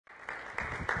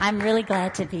I'm really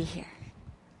glad to be here.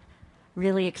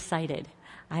 Really excited.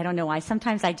 I don't know why.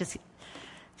 Sometimes I just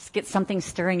get something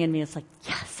stirring in me. It's like,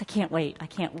 yes, I can't wait. I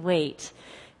can't wait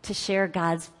to share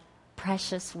God's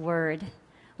precious word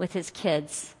with his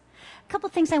kids. A couple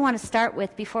things I want to start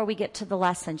with before we get to the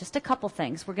lesson. Just a couple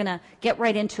things. We're going to get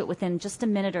right into it within just a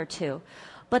minute or two.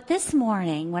 But this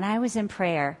morning, when I was in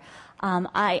prayer,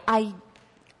 I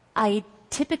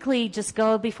typically just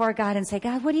go before God and say,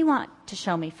 God, what do you want to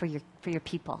show me for your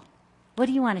people? What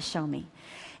do you want to show me?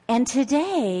 And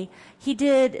today, he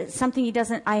did something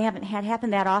I haven't had happen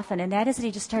that often, and that is that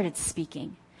he just started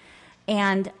speaking.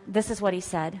 And this is what he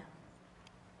said.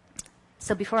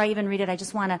 So before I even read it, I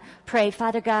just want to pray.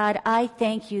 Father God, I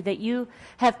thank you that you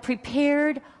have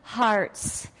prepared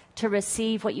hearts to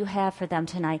receive what you have for them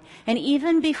tonight. And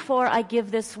even before I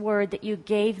give this word that you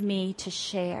gave me to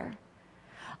share,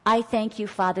 I thank you,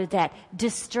 Father, that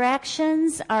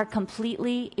distractions are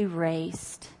completely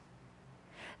erased,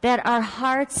 that our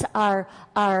hearts are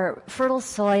fertile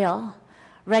soil,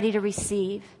 ready to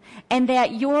receive, and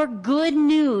that your good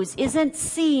news isn't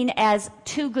seen as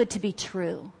too good to be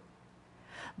true,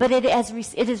 but it is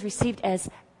received as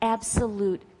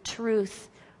absolute truth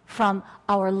from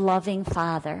our loving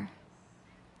Father.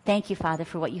 Thank you, Father,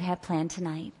 for what you have planned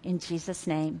tonight. In Jesus'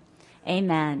 name,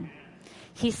 amen.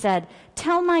 He said,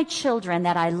 tell my children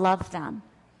that I love them,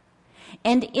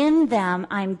 and in them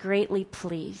I'm greatly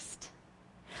pleased.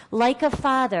 Like a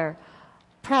father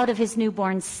proud of his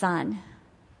newborn son,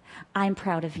 I'm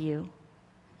proud of you.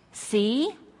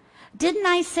 See? Didn't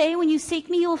I say when you seek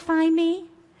me, you'll find me?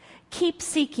 Keep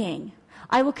seeking.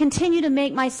 I will continue to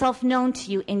make myself known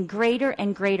to you in greater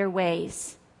and greater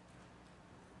ways.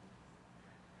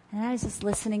 And I was just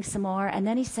listening some more, and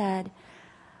then he said,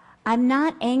 I'm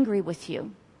not angry with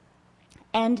you.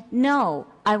 And no,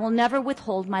 I will never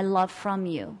withhold my love from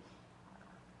you.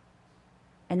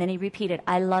 And then he repeated,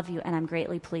 I love you and I'm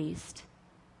greatly pleased.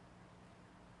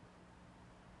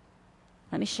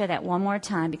 Let me share that one more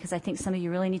time because I think some of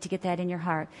you really need to get that in your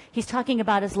heart. He's talking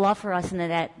about his love for us and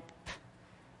that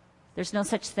there's no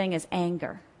such thing as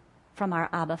anger from our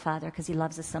Abba Father because he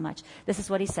loves us so much. This is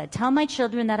what he said. Tell my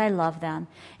children that I love them,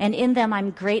 and in them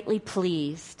I'm greatly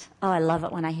pleased. Oh, I love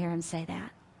it when I hear him say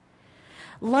that.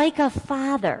 Like a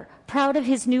father proud of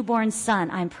his newborn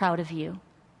son, I'm proud of you.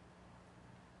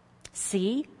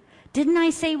 See? Didn't I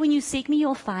say when you seek me,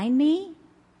 you'll find me?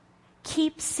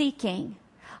 Keep seeking.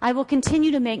 I will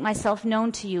continue to make myself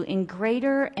known to you in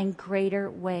greater and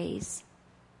greater ways.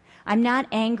 I'm not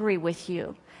angry with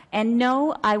you. And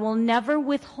no, I will never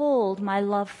withhold my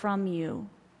love from you.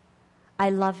 I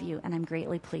love you, and I'm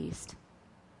greatly pleased.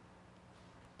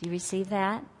 Do you receive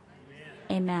that?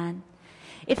 Amen. Amen.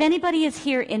 If anybody is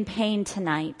here in pain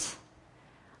tonight,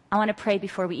 I want to pray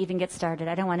before we even get started.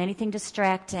 I don't want anything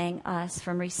distracting us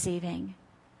from receiving.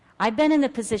 I've been in the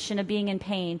position of being in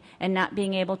pain and not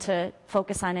being able to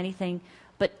focus on anything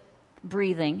but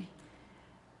breathing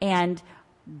and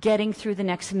getting through the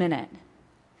next minute.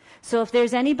 So if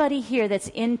there's anybody here that's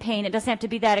in pain, it doesn't have to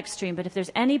be that extreme, but if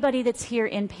there's anybody that's here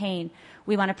in pain,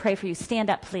 we want to pray for you. Stand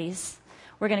up, please.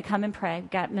 We're going to come and pray. We've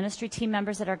got ministry team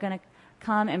members that are going to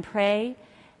come and pray,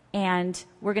 and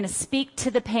we're going to speak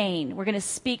to the pain. We're going to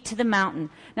speak to the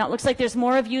mountain. Now, it looks like there's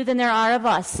more of you than there are of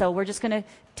us, so we're just going to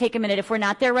take a minute. If we're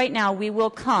not there right now, we will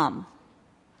come.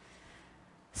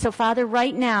 So, Father,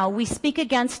 right now, we speak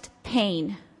against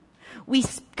pain. We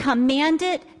command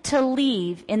it to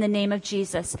leave in the name of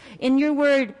Jesus. In your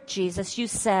word, Jesus, you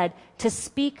said to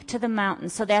speak to the mountain.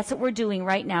 So that's what we're doing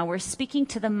right now. We're speaking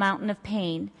to the mountain of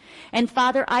pain. And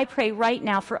Father, I pray right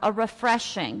now for a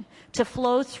refreshing to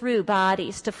flow through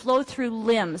bodies, to flow through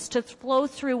limbs, to flow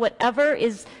through whatever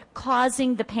is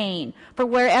causing the pain, for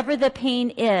wherever the pain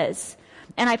is.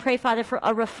 And I pray, Father, for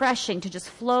a refreshing to just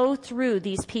flow through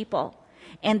these people,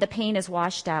 and the pain is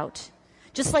washed out.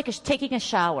 Just like taking a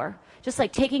shower. Just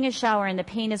like taking a shower and the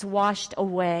pain is washed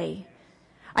away.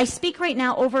 I speak right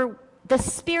now over the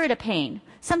spirit of pain.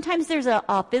 Sometimes there's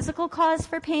a physical cause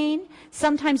for pain.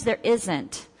 Sometimes there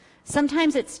isn't.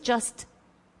 Sometimes it's just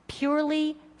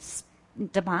purely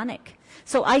demonic.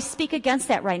 So I speak against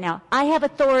that right now. I have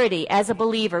authority as a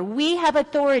believer. We have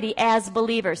authority as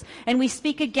believers. And we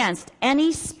speak against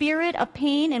any spirit of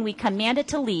pain, and we command it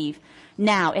to leave.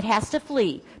 Now, it has to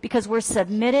flee because we're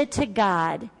submitted to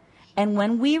God. And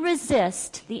when we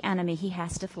resist the enemy, he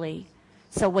has to flee.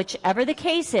 So whichever the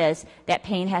case is, that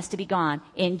pain has to be gone.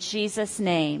 In Jesus'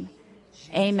 name,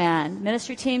 amen.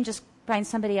 Ministry team, just find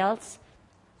somebody else.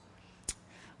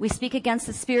 We speak against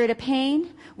the spirit of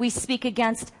pain. We speak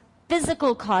against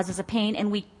physical causes of pain, and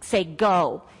we say,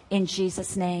 go, in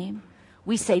Jesus' name.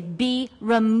 We say, be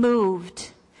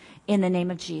removed in the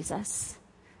name of Jesus.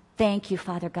 Thank you,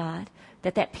 Father God,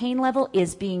 that pain level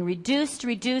is being reduced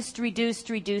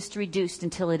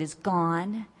until it is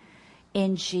gone.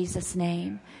 In Jesus'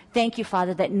 name. Thank you,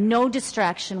 Father, that no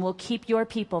distraction will keep your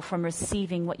people from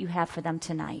receiving what you have for them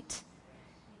tonight.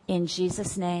 In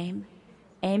Jesus' name,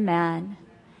 amen.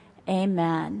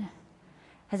 Amen.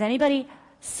 Has anybody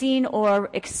seen or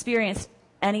experienced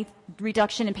any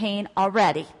reduction in pain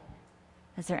already?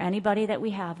 Is there anybody that we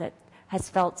have that has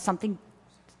felt something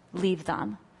leave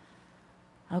them?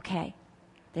 Okay.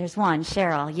 There's one.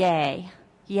 Cheryl. Yay.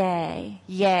 Yay.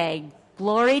 Yay.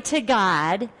 Glory to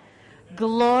God.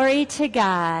 Glory to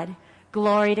God.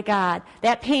 Glory to God.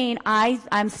 That pain,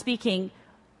 I'm speaking,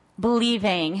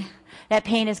 believing, that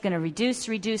pain is going to reduce.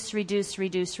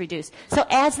 So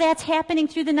as that's happening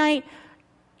through the night,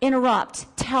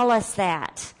 interrupt. Tell us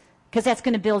that. Because that's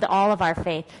going to build all of our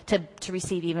faith to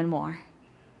receive even more.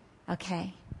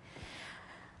 Okay.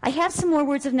 I have some more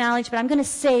words of knowledge, but I'm going to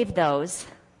save those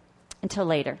until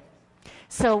later.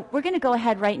 So we're going to go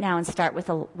ahead right now and start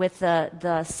with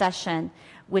the session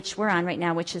which we're on right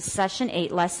now, which is session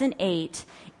 8, lesson 8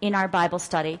 in our Bible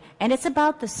study. And it's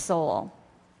about the soul.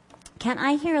 Can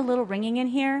I hear a little ringing in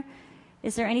here?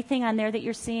 Is there anything on there that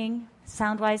you're seeing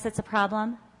sound-wise that's a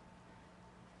problem?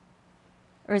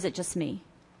 Or is it just me?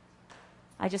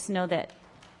 I just know that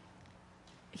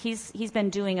he's been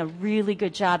doing a really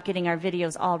good job getting our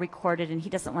videos all recorded, and he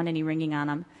doesn't want any ringing on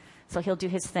them. So he'll do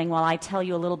his thing while I tell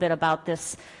you a little bit about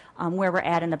this, where we're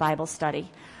at in the Bible study.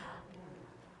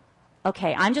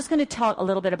 Okay, I'm just going to talk a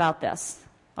little bit about this,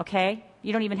 okay?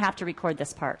 You don't even have to record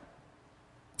this part.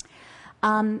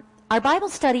 Our Bible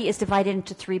study is divided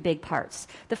into 3 big parts.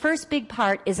 The first big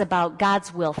part is about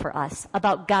God's will for us,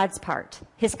 about God's part,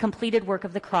 his completed work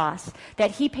of the cross,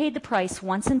 that he paid the price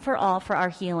once and for all for our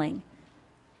healing.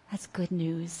 That's good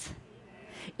news.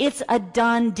 It's a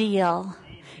done deal.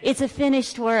 It's a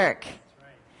finished work.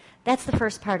 That's the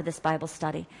first part of this Bible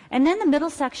study. And then the middle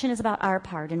section is about our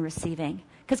part in receiving,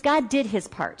 because God did his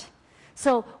part.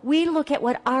 So we look at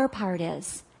what our part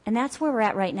is, and that's where we're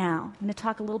at right now. I'm going to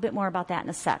talk a little bit more about that in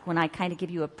a sec when I kind of give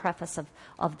you a preface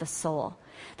of the soul.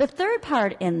 The third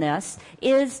part in this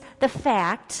is the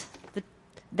fact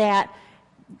that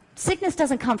sickness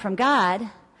doesn't come from God, it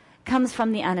comes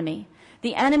from the enemy.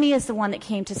 The enemy is the one that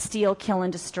came to steal, kill,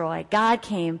 and destroy. God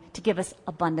came to give us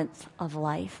abundance of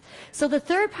life. So the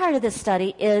third part of this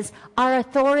study is our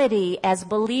authority as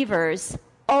believers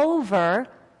over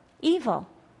evil.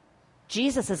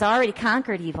 Jesus has already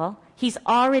conquered evil. He's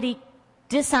already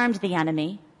disarmed the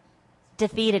enemy,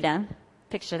 defeated him.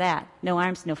 Picture that. No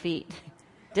arms, no feet.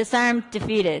 Disarmed,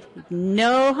 defeated.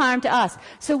 No harm to us.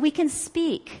 So we can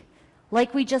speak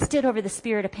like we just did over the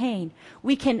spirit of pain.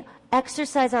 We can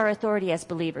exercise our authority as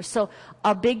believers. So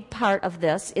a big part of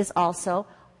this is also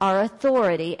our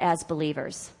authority as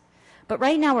believers. But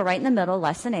right now we're right in the middle,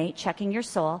 lesson 8, checking your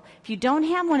soul. If you don't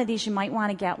have one of these, you might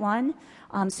want to get one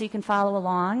so you can follow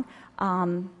along.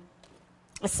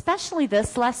 Especially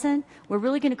this lesson, we're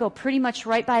really going to go pretty much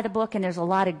right by the book, and there's a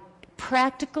lot of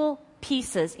practical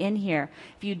pieces in here.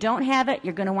 If you don't have it,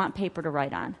 you're going to want paper to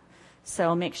write on.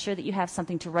 So make sure that you have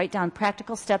something to write down,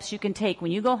 practical steps you can take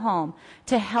when you go home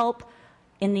to help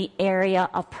in the area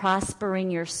of prospering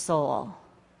your soul,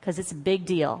 because it's a big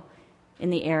deal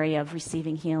in the area of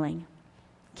receiving healing.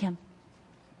 Kim?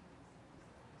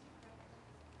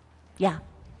 Yeah,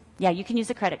 you can use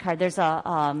a credit card. There's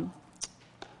a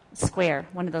Square,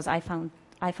 one of those iPhone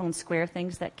Square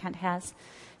things that Kent has.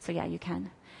 So yeah, you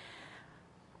can.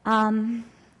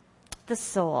 The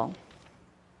soul.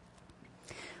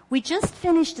 We just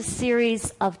finished a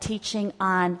series of teaching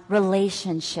on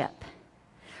relationship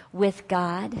with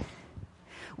God.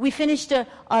 We finished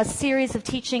a series of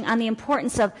teaching on the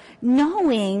importance of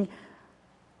knowing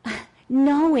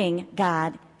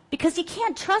God, because you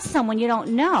can't trust someone you don't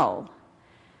know.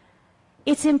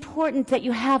 It's important that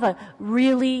you have a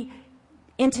really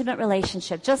intimate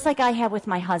relationship, just like I have with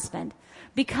my husband.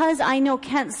 Because I know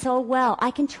Kent so well,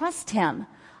 I can trust him.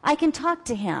 I can talk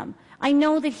to him. I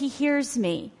know that he hears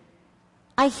me.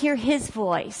 I hear his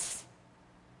voice.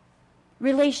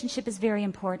 Relationship is very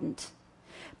important.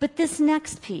 But this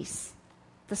next piece,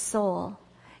 the soul,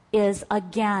 is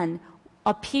again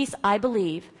a piece, I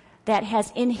believe, that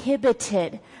has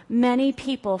inhibited many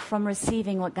people from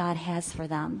receiving what God has for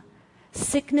them.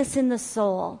 Sickness in the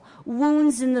soul,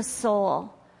 wounds in the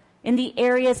soul, in the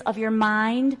areas of your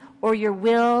mind or your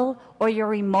will or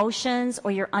your emotions or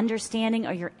your understanding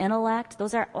or your intellect.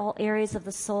 Those are all areas of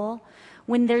the soul.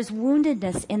 When there's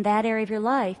woundedness in that area of your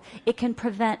life, it can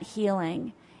prevent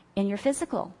healing in your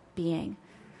physical being.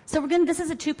 So this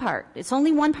is a 2-part. It's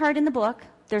only one part in the book,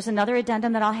 There's another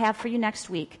addendum that I'll have for you next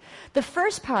week. The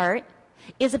first part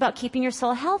is about keeping your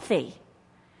soul healthy.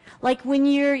 Like when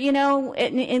you're,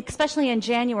 especially in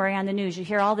January on the news, you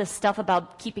hear all this stuff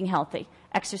about keeping healthy,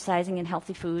 exercising and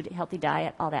healthy food, healthy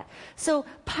diet, all that. So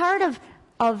part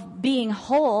of being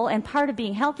whole and part of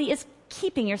being healthy is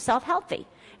keeping yourself healthy.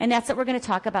 And that's what we're going to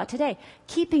talk about today,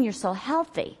 keeping your soul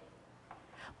healthy.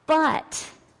 But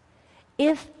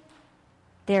if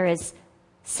there is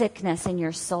sickness in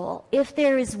your soul, if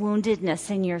there is woundedness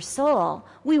in your soul,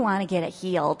 we want to get it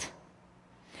healed.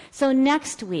 So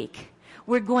next week,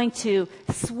 we're going to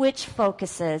switch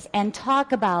focuses and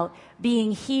talk about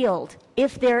being healed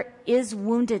if there is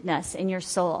woundedness in your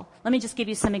soul. Let me just give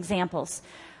you some examples.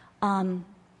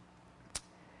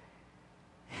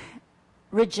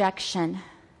 Rejection,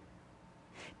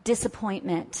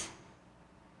 disappointment,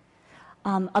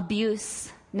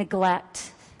 abuse,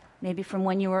 neglect, maybe from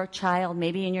when you were a child,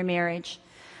 maybe in your marriage,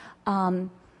 a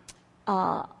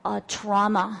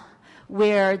trauma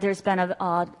where there's been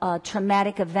a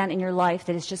traumatic event in your life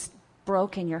that has just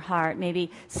broken your heart.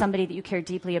 Maybe somebody that you care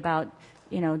deeply about,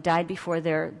 died before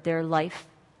their life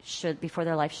should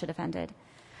have ended.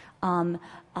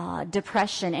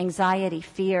 Depression, anxiety,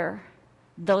 fear,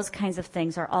 those kinds of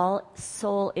things are all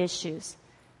soul issues.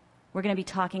 We're going to be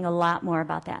talking a lot more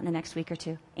about that in the next week or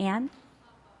two. Anne?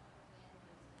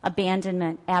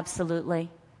 Abandonment, absolutely.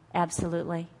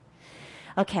 Absolutely.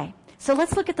 Okay, so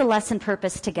let's look at the lesson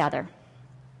purpose together.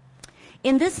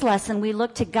 In this lesson, we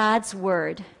look to God's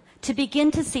Word to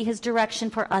begin to see His direction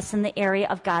for us in the area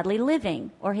of godly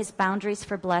living, or His boundaries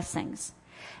for blessings.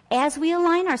 As we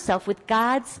align ourselves with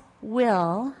God's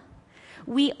will,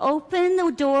 we open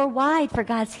the door wide for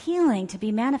God's healing to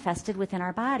be manifested within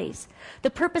our bodies.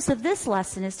 The purpose of this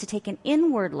lesson is to take an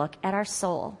inward look at our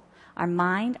soul, our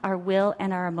mind, our will,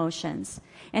 and our emotions,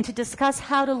 and to discuss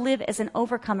how to live as an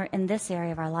overcomer in this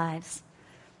area of our lives.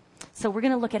 So we're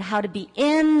going to look at how to be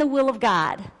in the will of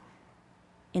God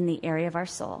in the area of our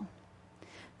soul.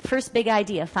 First big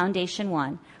idea, foundation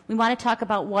one. We want to talk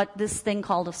about what this thing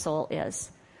called a soul is.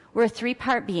 We're a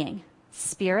three-part being: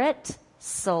 spirit,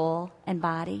 soul, and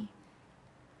body.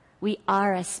 We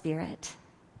are a spirit.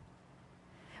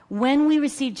 When we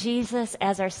received Jesus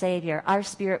as our Savior, our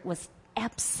spirit was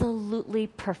absolutely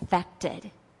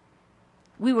perfected.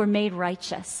 We were made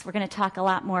righteous. We're going to talk a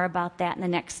lot more about that in the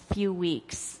next few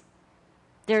weeks.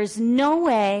 There's no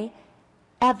way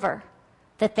ever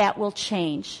that will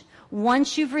change.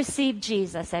 Once you've received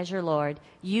Jesus as your Lord,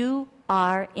 you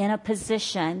are in a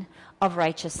position of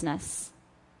righteousness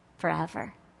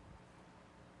forever.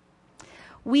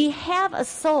 We have a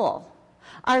soul.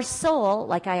 Our soul,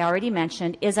 like I already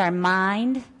mentioned, is our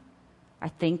mind, our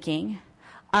thinking,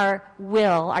 our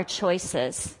will, our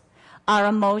choices, our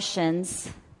emotions,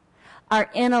 our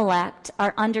intellect,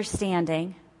 our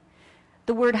understanding.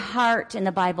 The word heart in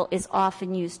the Bible is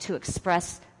often used to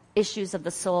express issues of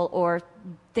the soul or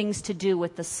things to do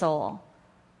with the soul.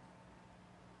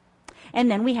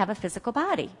 And then we have a physical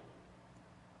body.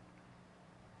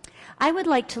 I would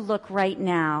like to look right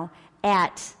now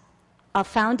at a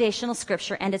foundational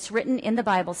scripture, and it's written in the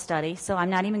Bible study, so I'm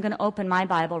not even going to open my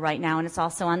Bible right now, and it's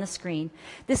also on the screen.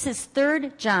 This is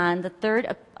 3 John, the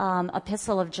third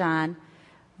epistle of John,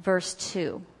 verse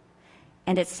 2.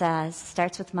 And it says,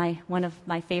 starts with one of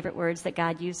my favorite words that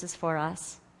God uses for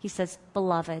us. He says,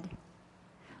 Beloved,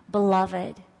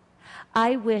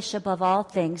 I wish above all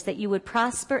things that you would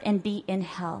prosper and be in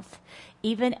health,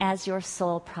 even as your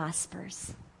soul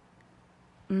prospers.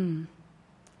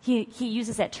 He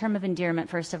uses that term of endearment,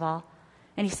 first of all.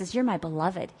 And he says, you're my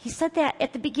beloved. He said that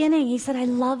at the beginning. He said, I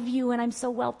love you and I'm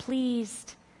so well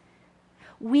pleased.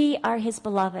 We are his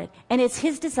beloved. And it's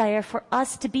his desire for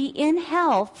us to be in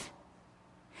health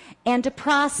and to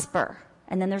prosper.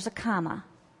 And then there's a comma.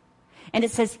 And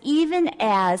it says, even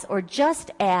as, or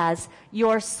just as,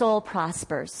 your soul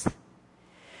prospers.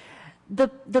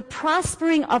 The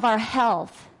prospering of our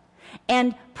health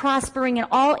and prospering in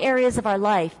all areas of our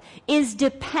life is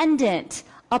dependent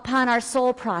upon our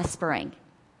soul prospering.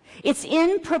 It's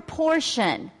in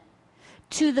proportion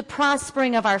to the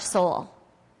prospering of our soul.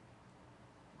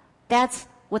 That's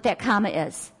what that comma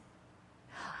is.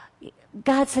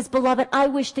 God says, Beloved, I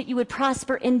wish that you would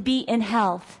prosper and be in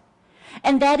health.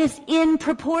 And that is in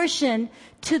proportion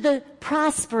to the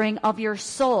prospering of your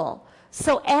soul.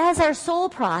 So as our soul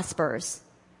prospers,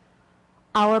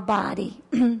 our body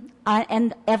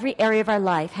and every area of our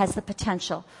life has the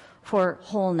potential for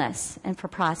wholeness and for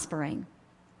prospering.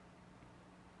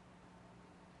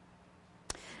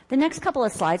 The next couple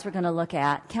of slides we're going to look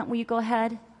at, will you go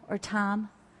ahead, or Tom?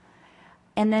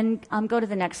 And then go to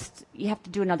the next, you have to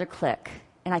do another click,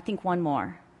 and I think one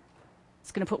more.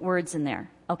 It's going to put words in there.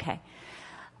 Okay.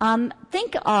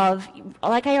 Think of,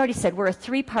 like I already said, we're a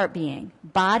three-part being: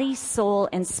 body, soul,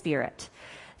 and spirit.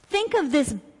 Think of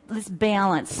this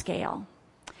balance scale.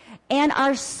 And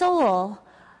our soul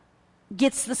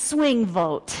gets the swing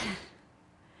vote.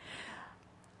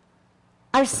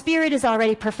 Our spirit is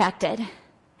already perfected.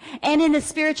 And in the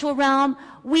spiritual realm,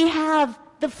 we have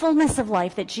the fullness of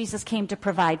life that Jesus came to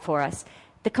provide for us.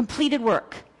 The completed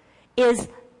work is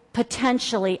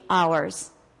potentially ours.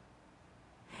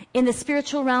 In the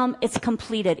spiritual realm, it's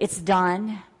completed. It's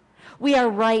done. We are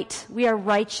right. We are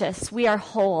righteous. We are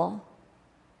whole.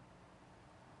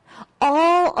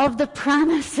 All of the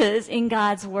promises in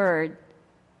God's Word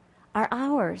are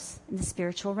ours in the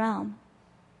spiritual realm.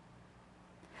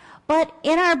 But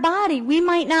in our body, we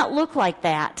might not look like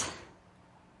that.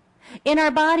 In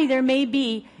our body, there may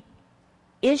be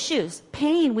issues,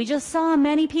 pain. We just saw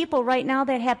many people right now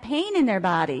that have pain in their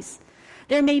bodies.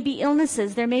 There may be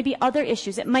illnesses. There may be other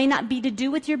issues. It might not be to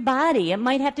do with your body. It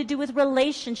might have to do with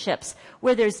relationships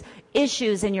where there's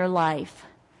issues in your life.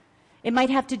 It might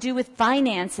have to do with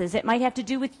finances. It might have to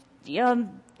do with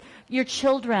your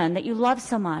children that you love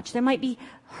so much. There might be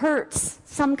hurts,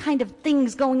 some kind of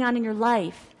things going on in your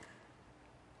life.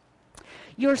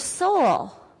 Your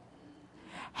soul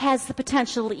has the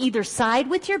potential to either side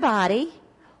with your body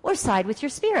or side with your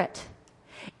spirit.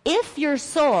 If your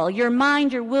soul, your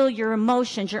mind, your will, your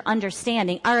emotions, your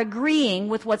understanding are agreeing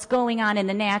with what's going on in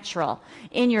the natural,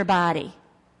 in your body,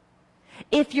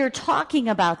 if you're talking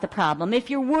about the problem, if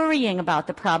you're worrying about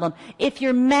the problem, if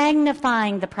you're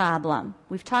magnifying the problem,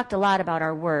 we've talked a lot about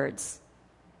our words.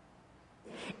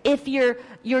 If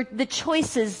the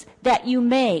choices that you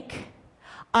make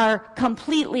are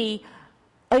completely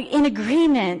in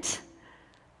agreement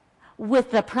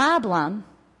with the problem,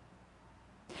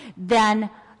 then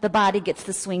the body gets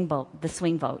the swing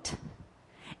vote.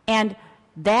 And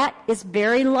that is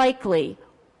very likely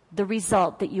the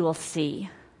result that you will see.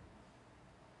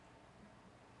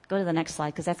 Go to the next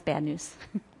slide, because that's bad news.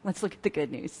 Let's look at the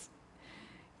good news.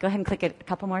 Go ahead and click it a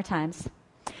couple more times.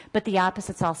 But the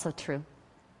opposite's also true.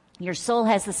 Your soul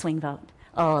has the swing vote.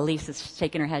 Oh, Elise is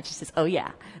shaking her head. She says, oh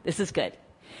yeah, this is good.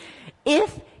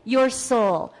 If your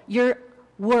soul, your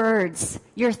words,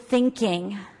 your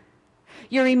thinking,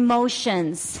 your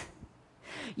emotions,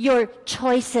 your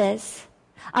choices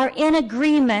are in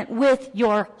agreement with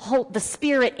the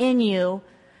Spirit in you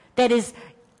that is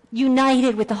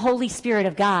united with the Holy Spirit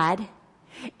of God,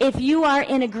 if you are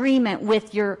in agreement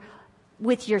with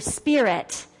your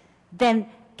spirit, then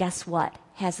guess what?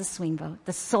 Has a swing vote.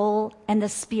 The soul and the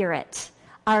spirit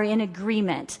are in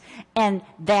agreement, and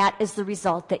that is the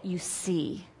result that you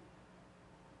see.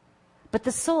 But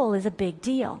the soul is a big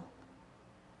deal.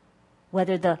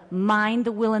 Whether the mind,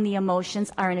 the will, and the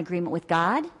emotions are in agreement with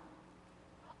God,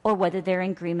 or whether they're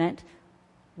in agreement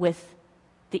with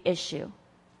the issue,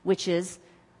 which is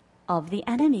of the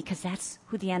enemy, because that's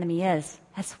who the enemy is.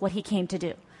 That's what he came to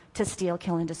do, to steal,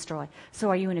 kill, and destroy. So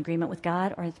are you in agreement with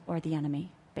God or the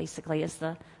enemy, basically, is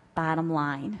the bottom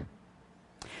line.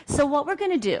 So what we're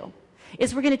going to do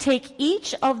is we're going to take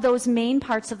each of those main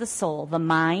parts of the soul, the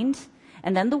mind,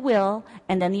 and then the will,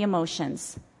 and then the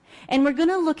emotions. And we're going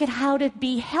to look at how to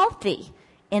be healthy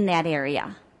in that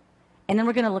area. And then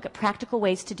we're going to look at practical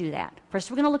ways to do that. First,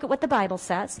 we're going to look at what the Bible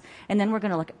says, and then we're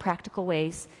going to look at practical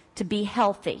ways to be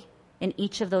healthy in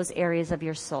each of those areas of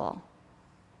your soul.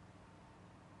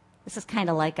 This is kind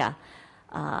of like a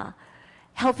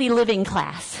healthy living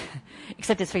class,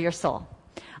 except it's for your soul.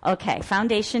 Okay,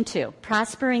 foundation 2,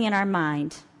 prospering in our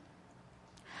mind.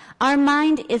 Our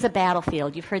mind is a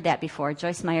battlefield. You've heard that before.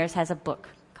 Joyce Myers has a book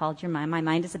called Your Mind. My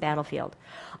mind is a battlefield.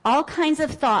 All kinds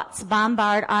of thoughts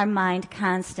bombard our mind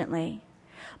constantly.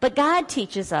 But God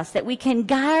teaches us that we can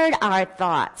guard our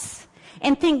thoughts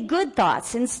and think good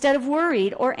thoughts instead of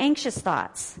worried or anxious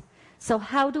thoughts. So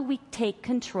how do we take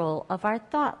control of our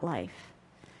thought life?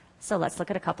 So let's look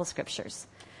at a couple scriptures.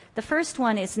 The first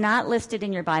one is not listed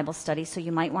in your Bible study, so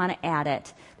you might want to add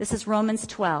it. This is Romans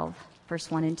 12,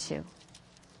 verse 1 and 2.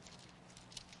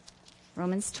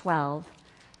 Romans 12,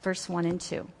 verse 1 and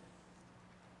 2.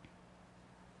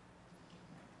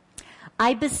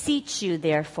 I beseech you,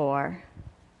 therefore,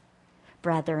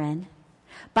 brethren,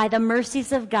 by the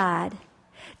mercies of God,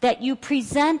 that you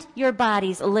present your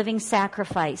bodies a living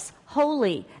sacrifice,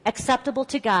 holy, acceptable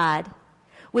to God,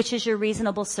 which is your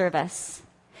reasonable service.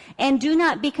 And do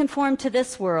not be conformed to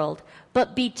this world,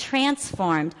 but be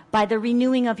transformed by the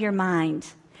renewing of your mind,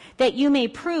 that you may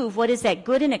prove what is that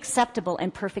good and acceptable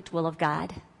and perfect will of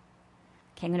God.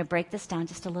 Okay, I'm going to break this down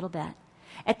just a little bit.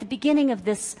 At the beginning of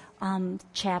this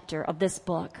chapter of this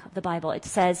book of the Bible, it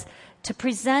says to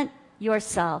present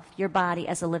yourself, your body,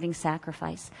 as a living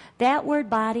sacrifice. That word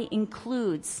body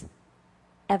includes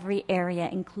every area,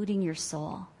 including your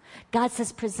soul. God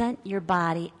says present your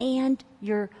body and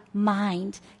your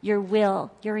mind, your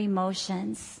will, your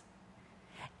emotions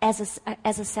as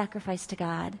a sacrifice to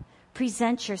God.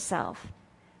 Present yourself.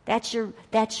 That's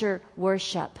your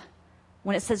worship.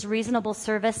 When it says reasonable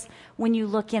service, when you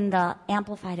look in the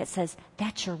Amplified, it says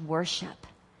that's your worship,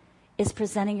 is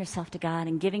presenting yourself to God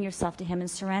and giving yourself to Him and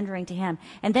surrendering to Him.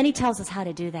 And then He tells us how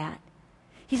to do that.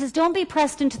 He says, don't be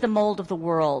pressed into the mold of the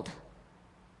world.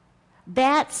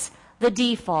 That's the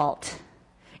default,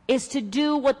 is to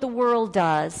do what the world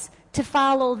does, to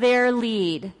follow their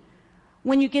lead.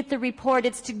 When you get the report,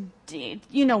 it's to,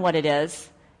 you know what it is.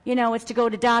 You know, it's to go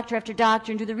to doctor after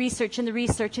doctor and do the research and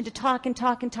to talk and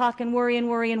talk and talk and worry and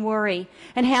worry and worry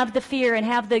and have the fear and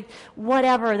have the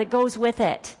whatever that goes with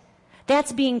it.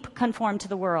 That's being conformed to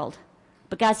the world.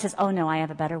 But God says, oh no, I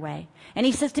have a better way. And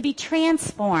He says to be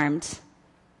transformed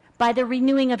by the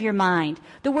renewing of your mind.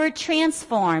 The word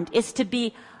transformed is to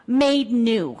be made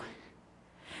new.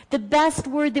 The best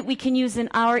word that we can use in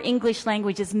our English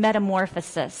language is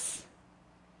metamorphosis.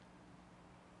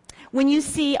 When you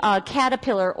see a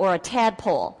caterpillar or a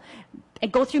tadpole and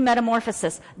go through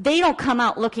metamorphosis, they don't come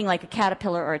out looking like a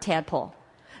caterpillar or a tadpole.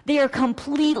 They are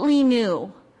completely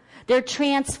new. They're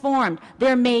transformed.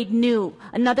 They're made new.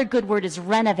 Another good word is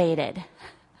renovated.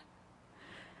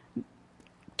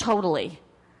 Totally.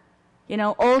 You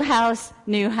know, old house,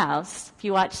 new house. If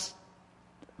you watch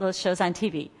those shows on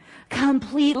TV.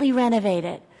 Completely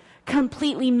renovated.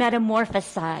 Completely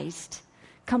metamorphosized.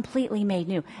 Completely made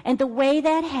new. And the way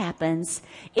that happens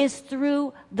is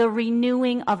through the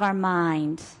renewing of our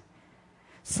mind.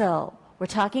 So, we're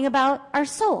talking about our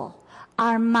soul,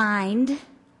 our mind,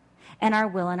 and our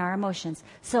will and our emotions.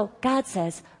 So, God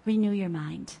says, renew your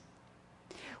mind.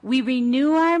 We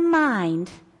renew our mind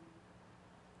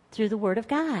through the Word of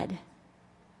God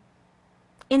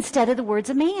instead of the words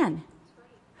of man.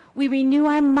 We renew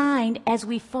our mind as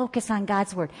we focus on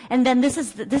God's Word. And then this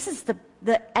is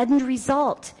the end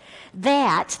result.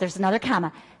 That, there's another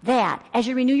comma, that as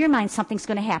you renew your mind, something's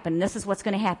going to happen. And this is what's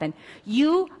going to happen.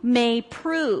 You may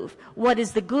prove what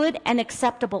is the good and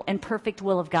acceptable and perfect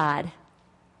will of God.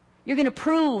 You're going to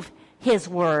prove His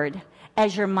Word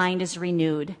as your mind is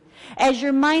renewed. As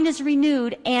your mind is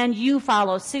renewed and you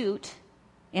follow suit,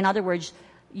 in other words,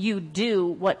 you do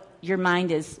what your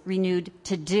mind is renewed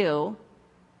to do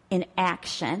in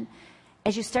action.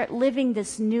 As you start living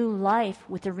this new life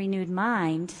with a renewed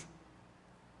mind,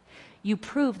 you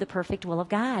prove the perfect will of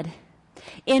God.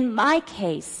 In my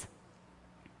case,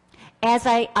 as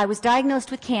I was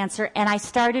diagnosed with cancer and I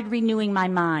started renewing my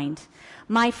mind,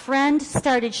 my friend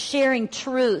started sharing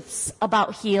truths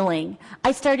about healing.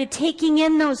 I started taking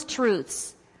in those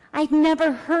truths. I'd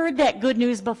never heard that good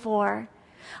news before.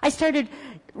 I started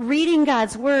reading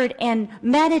God's Word and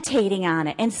meditating on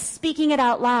it and speaking it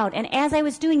out loud. And as I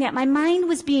was doing that, my mind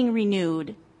was being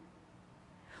renewed.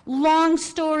 Long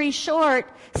story short,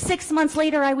 6 months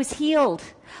later, I was healed.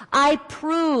 I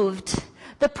proved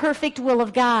the perfect will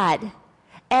of God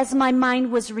as my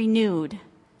mind was renewed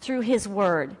through His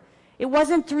Word. It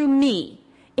wasn't through me.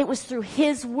 It was through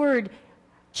His Word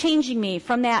changing me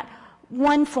from that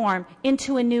one form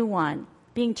into a new one,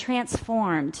 being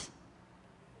transformed.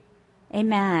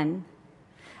 Amen.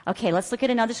 Okay, let's look at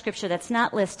another scripture that's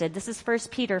not listed. This is 1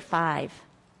 Peter 5,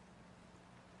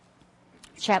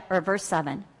 verse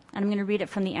 7. And I'm going to read it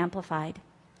from the Amplified.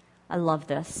 I love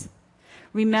this.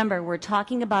 Remember, we're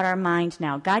talking about our mind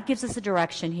now. God gives us a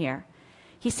direction here.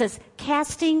 He says,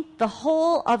 casting the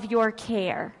whole of your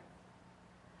care,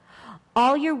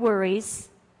 all your worries.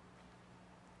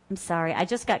 I'm sorry, I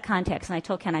just got contacts and I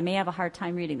told Ken I may have a hard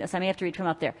time reading this. I may have to read from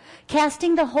up there.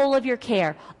 Casting the whole of your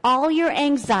care, all your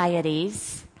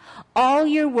anxieties, all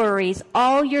your worries,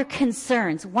 all your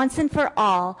concerns, once and for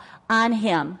all, on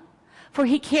Him. For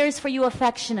He cares for you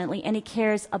affectionately and He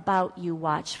cares about you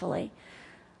watchfully.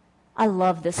 I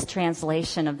love this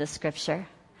translation of this scripture.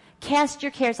 Cast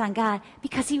your cares on God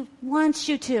because He wants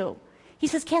you to. He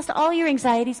says, cast all your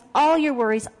anxieties, all your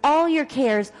worries, all your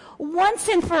cares, once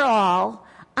and for all,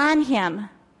 on Him,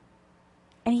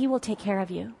 and He will take care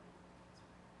of you.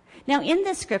 Now, in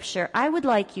this scripture, I would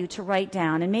like you to write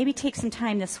down, and maybe take some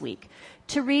time this week,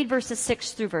 to read verses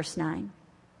 6 through verse 9.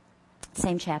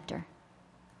 Same chapter.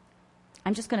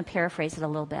 I'm just going to paraphrase it a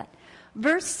little bit.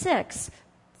 Verse 6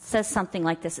 says something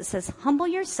like this. It says, humble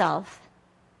yourself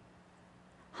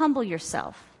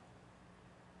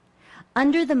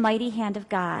under the mighty hand of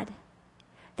God,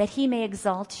 that He may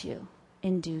exalt you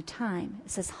in due time.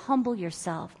 It says, humble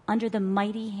yourself under the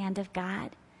mighty hand of God.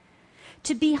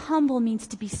 To be humble means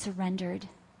to be surrendered.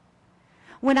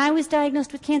 When I was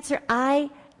diagnosed with cancer,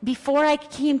 before I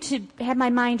came to have my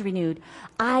mind renewed,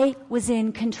 I was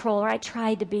in control, or I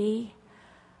tried to be.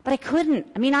 But I couldn't.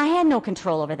 I had no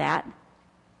control over that.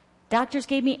 Doctors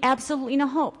gave me absolutely no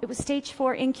hope. It was stage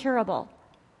 4, incurable.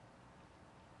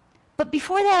 But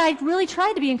before that, I really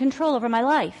tried to be in control over my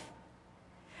life.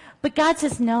 But God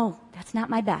says, no, that's not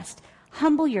my best.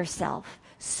 Humble yourself.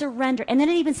 Surrender. And then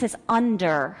it even says,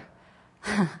 under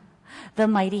the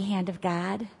mighty hand of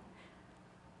God.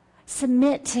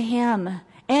 Submit to him.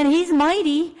 And he's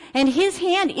mighty, and his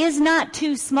hand is not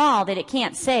too small that it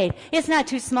can't save. It's not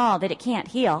too small that it can't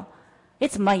heal.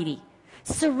 It's mighty.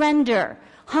 Surrender.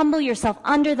 Humble yourself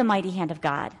under the mighty hand of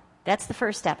God. That's the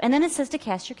first step. And then it says to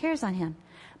cast your cares on him.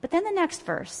 But then the next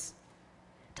verse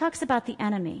talks about the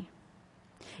enemy.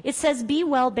 It says, be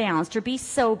well balanced, or be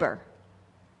sober.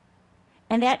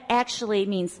 And that actually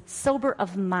means sober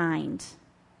of mind.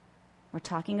 We're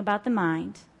talking about the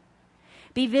mind.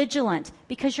 Be vigilant,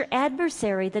 because your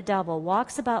adversary, the devil,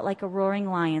 walks about like a roaring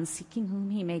lion, seeking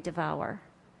whom he may devour.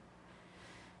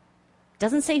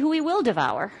 Doesn't say who he will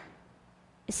devour.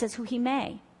 It says who he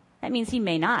may. That means he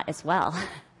may not as well.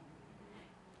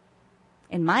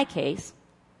 In my case,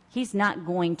 he's not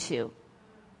going to.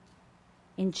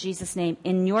 In Jesus' name.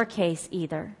 In your case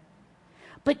either.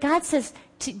 But God says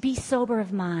to be sober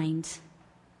of mind,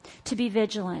 to be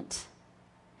vigilant.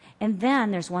 And then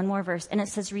there's one more verse, and it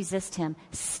says resist him.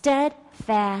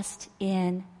 Steadfast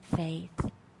in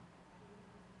faith.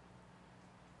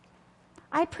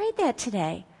 I prayed that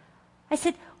today. I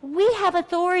said, we have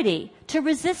authority to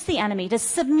resist the enemy, to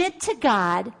submit to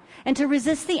God, and to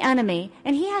resist the enemy,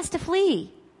 and he has to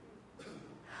flee.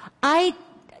 I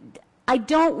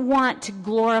don't want to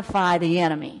glorify the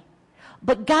enemy,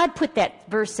 but God put that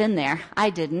verse in there.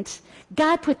 I didn't.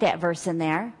 God put that verse in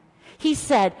there. He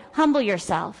said, humble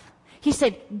yourself. He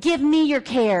said, give me your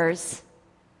cares.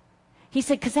 He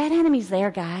said, because that enemy's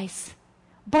there, guys.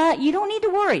 But you don't need to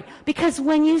worry, because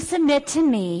when you submit to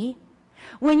me,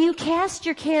 when you cast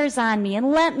your cares on me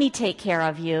and let me take care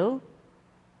of you,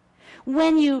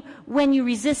 when you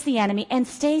resist the enemy and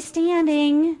stay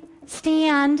standing,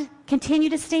 continue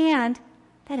to stand,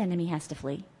 that enemy has to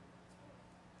flee.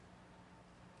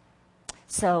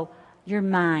 So your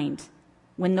mind,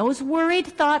 when those worried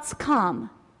thoughts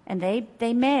come, and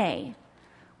they may,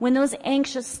 when those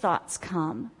anxious thoughts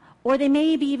come, or they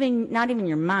may be even not even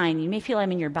your mind, you may feel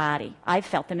them in your body. I've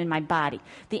felt them in my body.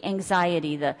 The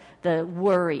anxiety, the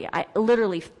worry.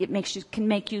 It can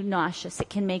make you nauseous. It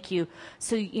can make you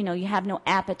so you have no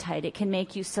appetite. It can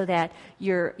make you so that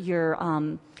you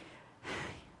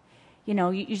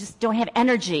just don't have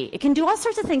energy. It can do all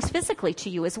sorts of things physically to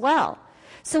you as well.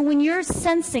 So when you're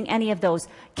sensing any of those,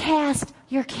 cast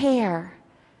your care.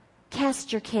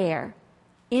 Cast your care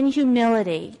in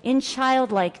humility, in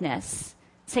childlikeness.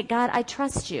 Say, God, I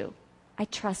trust you. I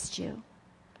trust you.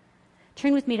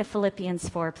 Turn with me to Philippians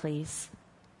 4, please.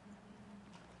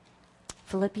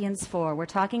 Philippians 4. We're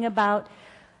talking about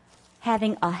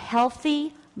having a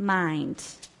healthy mind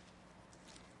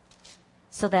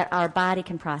so that our body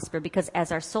can prosper. Because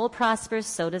as our soul prospers,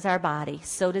 so does our body.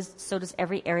 So does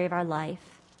every area of our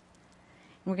life.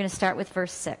 And we're going to start with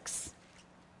verse 6.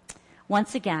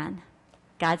 Once again,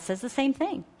 God says the same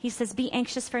thing. He says, be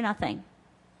anxious for nothing.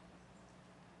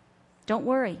 Don't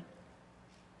worry.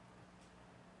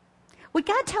 Would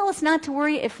God tell us not to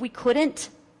worry if we couldn't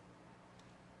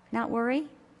not worry?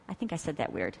 I think I said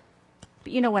that weird.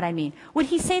 But you know what I mean. Would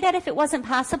he say that if it wasn't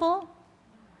possible?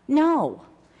 No.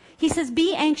 He says,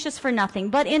 be anxious for nothing,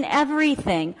 but in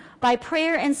everything, by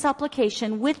prayer and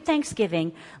supplication, with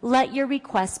thanksgiving, let your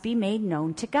requests be made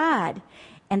known to God.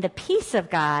 And the peace of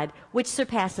God, which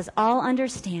surpasses all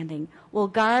understanding, will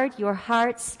guard your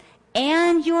hearts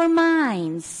and your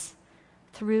minds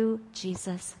through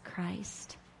Jesus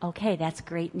Christ. Okay, that's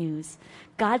great news.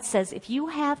 God says if you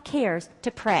have cares, to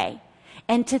pray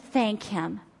and to thank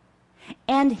him,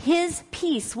 and his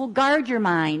peace will guard your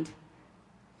mind.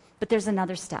 But there's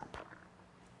another step.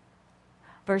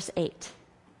 Verse 8.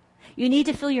 You need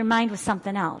to fill your mind with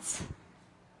something else.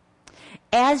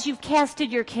 As you've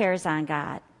casted your cares on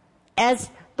God, as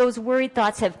those worried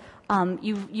thoughts have,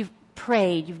 you've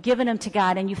prayed, you've given them to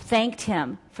God, and you've thanked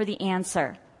him for the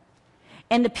answer.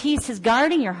 And the peace is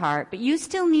guarding your heart, but you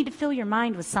still need to fill your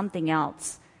mind with something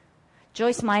else.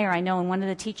 Joyce Meyer, I know in one of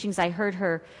the teachings I heard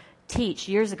her teach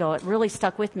years ago, it really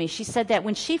stuck with me. She said that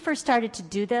when she first started to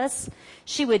do this,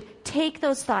 she would take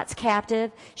those thoughts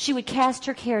captive, she would cast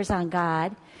her cares on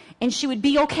God, and she would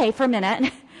be okay for a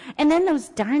minute, and then those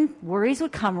darn worries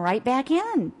would come right back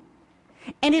in.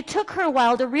 And it took her a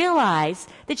while to realize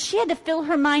that she had to fill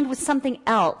her mind with something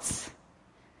else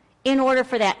in order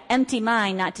for that empty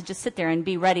mind not to just sit there and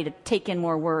be ready to take in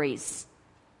more worries.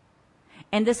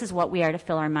 And this is what we are to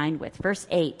fill our mind with. Verse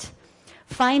 8.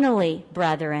 Finally,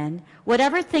 brethren,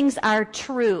 whatever things are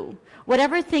true,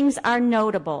 whatever things are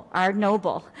noble,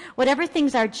 whatever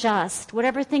things are just,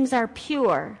 whatever things are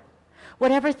pure,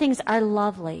 whatever things are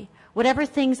lovely, whatever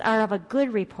things are of a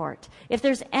good report, if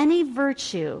there's any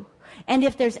virtue, and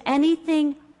if there's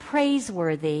anything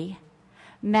praiseworthy,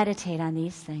 meditate on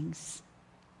these things.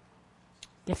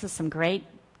 This is some great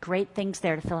things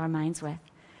there to fill our minds with.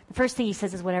 The first thing he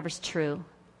says is whatever's true.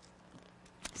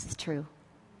 This is true.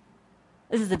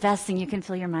 This is the best thing you can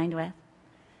fill your mind with.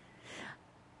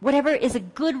 Whatever is a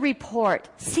good report.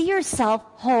 See yourself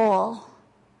whole.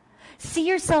 See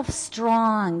yourself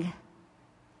strong.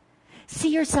 See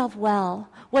yourself well.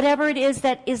 Whatever it is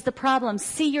that is the problem,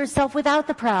 see yourself without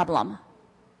the problem.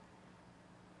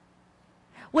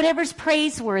 Whatever's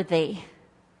praiseworthy.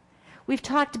 We've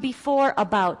talked before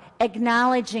about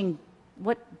acknowledging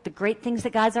what the great things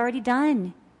that God's already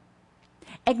done.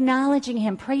 Acknowledging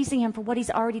Him, praising Him for what He's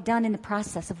already done in the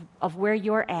process of where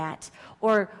you're at,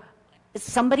 or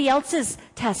somebody else's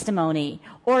testimony,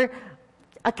 or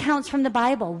accounts from the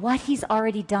Bible, what He's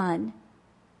already done.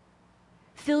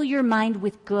 Fill your mind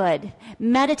with good.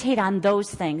 Meditate on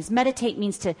those things. Meditate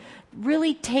means to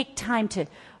really take time to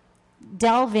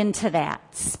delve into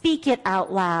that. Speak it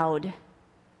out loud.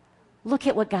 Look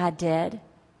at what God did.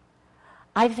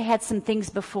 I've had some things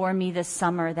before me this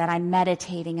summer that I'm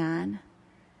meditating on.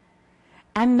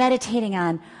 I'm meditating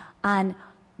on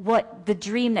what the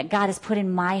dream that God has put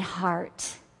in my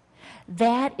heart.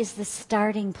 That is the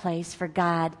starting place for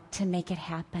God to make it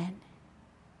happen.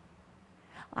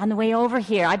 On the way over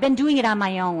here, I've been doing it on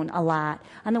my own a lot.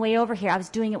 On the way over here, I was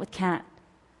doing it with Kent.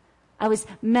 I was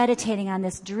meditating on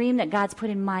this dream that God's put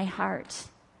in my heart.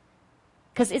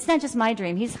 Because it's not just my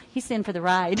dream. He's in for the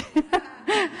ride.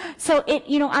 So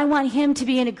I want Him to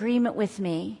be in agreement with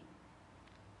me.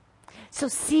 So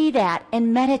see that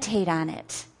and meditate on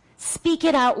it. Speak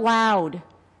it out loud.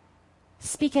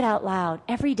 Speak it out loud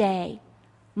every day.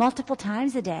 Multiple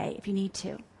times a day if you need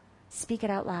to. Speak it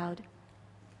out loud.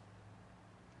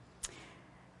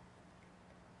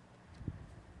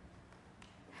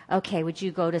 Okay, would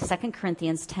you go to 2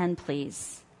 Corinthians 10,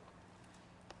 please?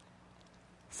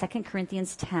 2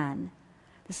 Corinthians 10.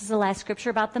 This is the last scripture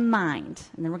about the mind,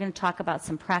 and then we're going to talk about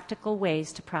some practical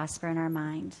ways to prosper in our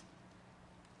mind.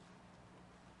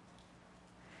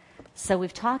 So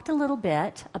we've talked a little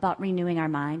bit about renewing our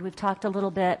mind. We've talked a little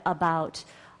bit about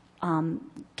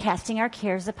casting our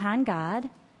cares upon God.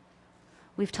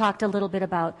 We've talked a little bit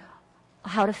about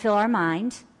how to fill our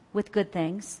mind with good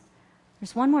things.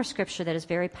 There's one more scripture that is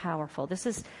very powerful. This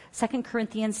is 2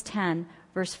 Corinthians 10,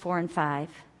 verse 4 and 5.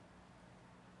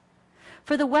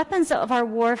 For the weapons of our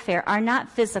warfare are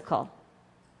not physical,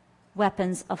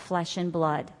 weapons of flesh and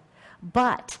blood,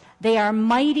 but they are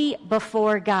mighty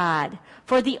before God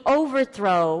for the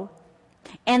overthrow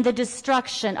and the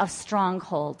destruction of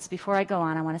strongholds. Before I go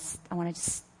on, I want to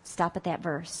just stop at that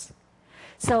verse.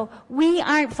 So we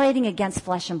aren't fighting against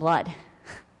flesh and blood.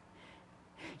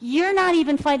 You're not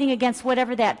even fighting against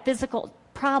whatever that physical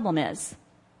problem is.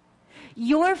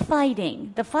 You're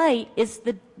fighting. The fight is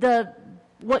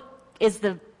what is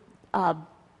the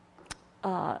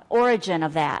origin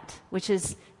of that, which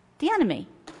is the enemy.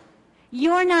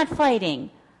 You're not fighting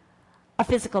a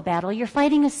physical battle. You're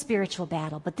fighting a spiritual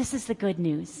battle. But this is the good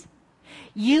news.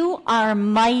 You are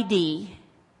mighty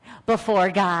before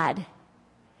God.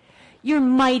 You're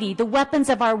mighty. The weapons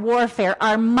of our warfare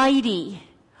are mighty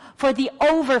for the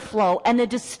overflow and the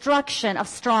destruction of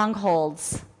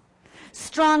strongholds.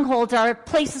 Strongholds are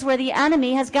places where the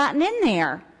enemy has gotten in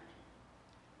there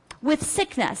with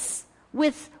sickness,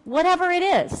 with whatever it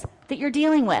is that you're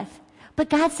dealing with. But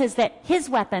God says that His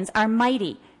weapons are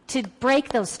mighty to break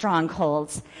those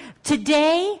strongholds.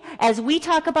 Today, as we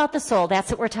talk about the soul, that's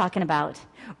what we're talking about.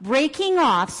 Breaking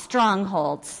off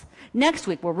strongholds. Next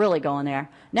week, we're really going there.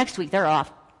 Next week, they're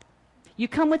off. You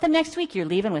come with them next week, you're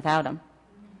leaving without them.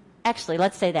 Actually,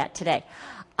 let's say that today.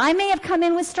 I may have come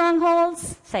in with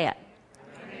strongholds. Say it.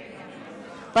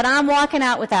 But I'm walking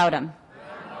out without them.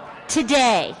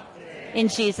 Today, in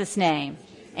Jesus' name.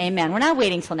 Amen. We're not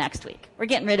waiting till next week. We're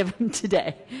getting rid of them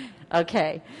today.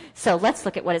 Okay. So let's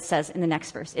look at what it says in the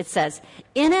next verse. It says,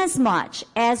 inasmuch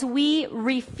as we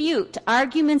refute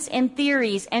arguments and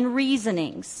theories and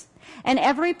reasonings, and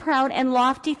every proud and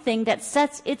lofty thing that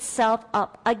sets itself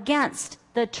up against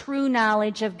the true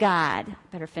knowledge of God.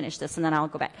 Better finish this and then I'll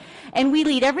go back. And we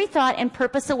lead every thought and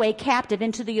purpose away captive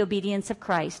into the obedience of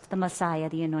Christ, the Messiah,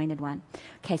 the Anointed One.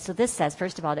 Okay, so this says,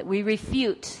 first of all, that we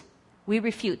refute. We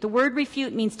refute. The word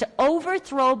refute means to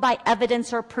overthrow by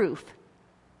evidence or proof.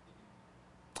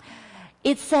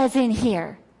 It says in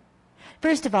here,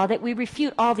 first of all, that we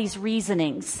refute all these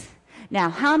reasonings. Now,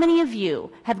 how many of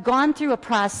you have gone through a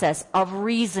process of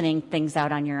reasoning things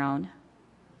out on your own?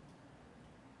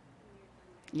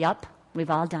 Yep,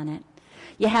 we've all done it.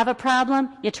 You have a problem,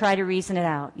 you try to reason it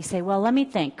out. You say, well, let me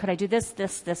think. Could I do this,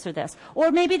 this, or this?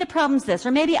 Or maybe the problem's this,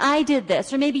 or maybe I did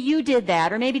this, or maybe you did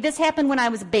that, or maybe this happened when I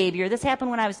was a baby, or this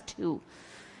happened when I was 2.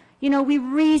 You know, we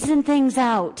reason things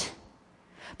out.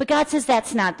 But God says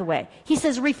that's not the way. He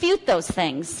says refute those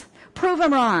things. Prove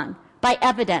them wrong by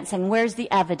evidence. And where's the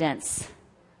evidence?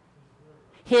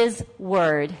 His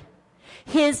word.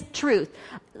 His truth.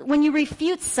 When you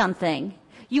refute something,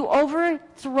 you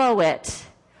overthrow it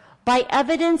by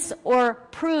evidence or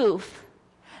proof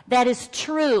that is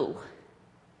true.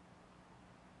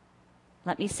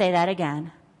 Let me say that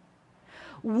again.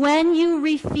 When you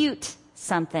refute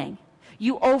something,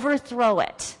 you overthrow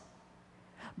it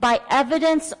by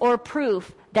evidence or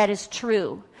proof that is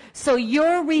true. So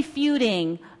you're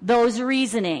refuting those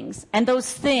reasonings and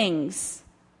those things.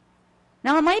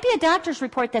 Now, it might be a doctor's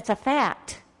report that's a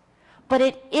fact, but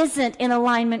it isn't in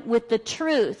alignment with the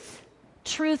truth.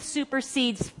 Truth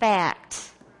supersedes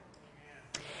fact.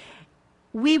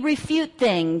 We refute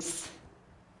things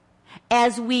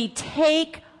as we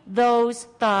take those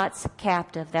thoughts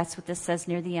captive. That's what this says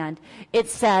near the end. It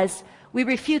says we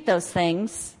refute those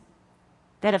things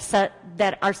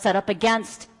that are set up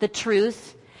against the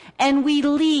truth, and we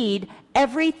lead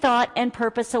every thought and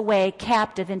purpose away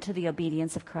captive into the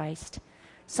obedience of Christ.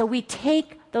 So we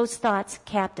take those thoughts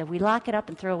captive. We lock it up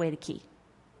and throw away the key.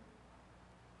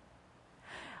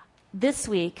 This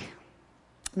week,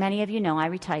 many of you know I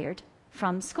retired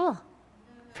from school.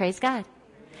 Praise God.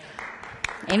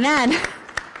 Amen.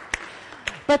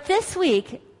 But this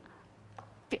week,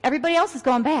 everybody else is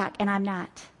going back, and I'm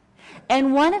not.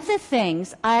 And one of the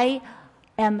things, I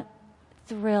am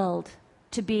thrilled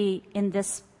to be in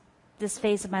this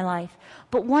phase of my life.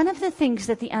 But one of the things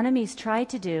that the enemy's tried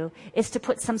to do is to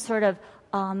put some sort of,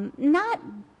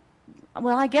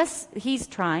 I guess he's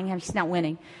trying, he's not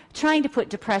winning, trying to put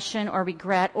depression or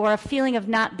regret or a feeling of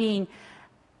not being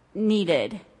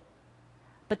needed.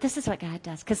 But this is what God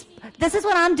does, because this is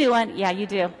what I'm doing. Yeah, you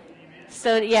do.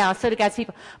 So do God's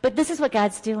people. But this is what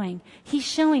God's doing. He's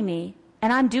showing me,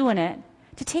 and I'm doing it,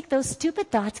 to take those stupid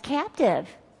thoughts captive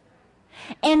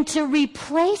and to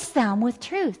replace them with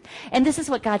truth. And this is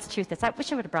what God's truth is. I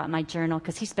wish I would have brought my journal,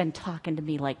 because he's been talking to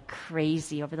me like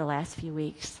crazy over the last few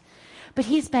weeks. But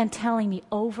he's been telling me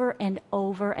over and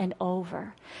over and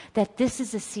over that this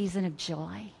is a season of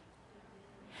joy.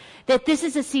 That this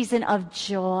is a season of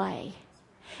joy.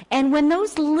 And when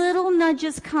those little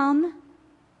nudges come,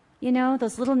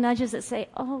 those little nudges that say,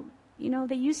 oh,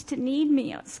 they used to need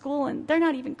me at school and they're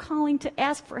not even calling to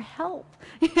ask for help,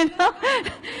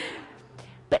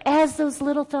 But as those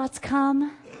little thoughts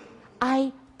come,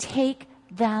 I take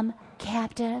them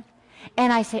captive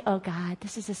and I say, oh God,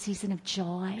 this is a season of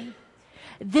joy.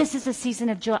 This is a season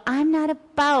of joy. I'm not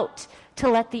about to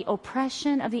let the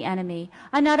oppression of the enemy,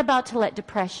 I'm not about to let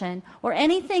depression or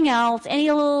anything else,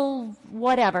 any little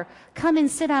whatever, come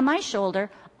and sit on my shoulder.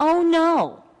 Oh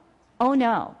no. Oh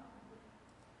no.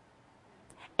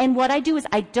 And what I do is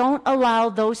I don't allow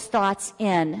those thoughts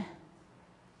in.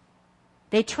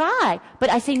 They try, but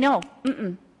I say no.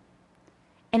 And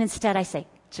instead I say,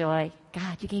 joy.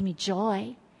 God, you gave me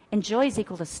joy. And joy is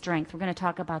equal to strength. We're going to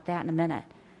talk about that in a minute.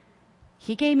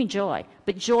 He gave me joy.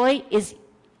 But joy is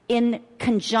in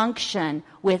conjunction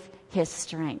with his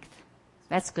strength.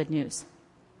 That's good news.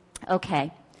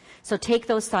 Okay. So take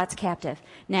those thoughts captive.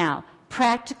 Now,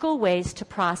 practical ways to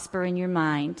prosper in your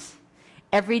mind.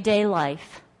 Everyday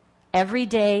life.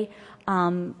 Everyday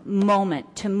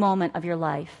moment to moment of your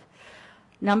life.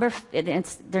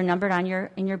 They're numbered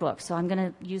in your book, so I'm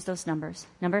going to use those numbers.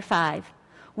 Number 5.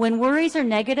 When worries or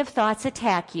negative thoughts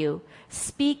attack you,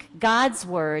 speak God's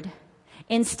word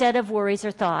instead of worries or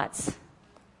thoughts.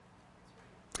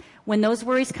 When those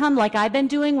worries come, like I've been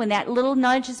doing, when that little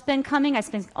nudge has been coming,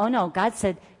 oh no, God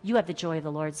said, you have the joy of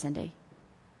the Lord, Cindy.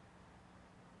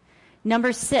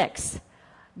 Number 6,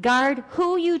 guard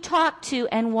who you talk to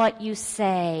and what you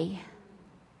say.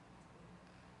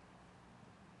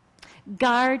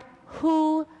 Guard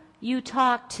who you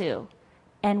talk to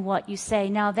and what you say.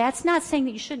 Now, that's not saying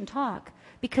that you shouldn't talk,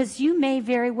 because you may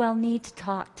very well need to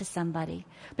talk to somebody.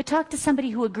 But talk to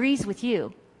somebody who agrees with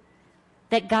you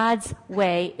that God's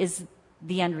way is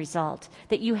the end result,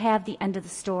 that you have the end of the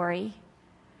story,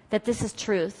 that this is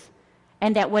truth,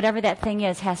 and that whatever that thing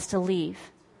is has to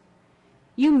leave.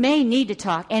 You may need to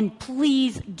talk, and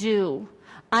please do.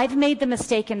 I've made the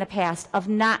mistake in the past of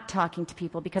not talking to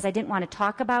people because I didn't want to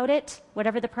talk about it,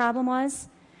 whatever the problem was.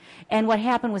 And what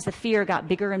happened was the fear got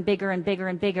bigger and bigger and bigger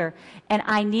and bigger, and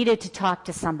I needed to talk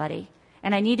to somebody.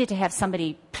 And I needed to have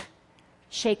somebody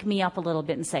shake me up a little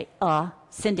bit and say,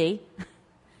 Cindy,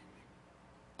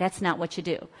 that's not what you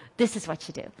do. This is what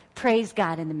you do. Praise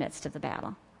God in the midst of the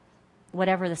battle,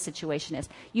 whatever the situation is.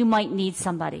 You might need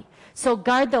somebody. So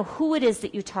guard who it is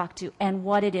that you talk to and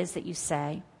what it is that you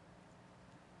say.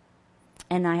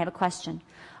 And I have a question.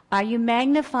 Are you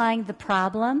magnifying the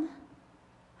problem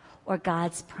or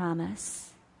God's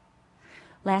promise?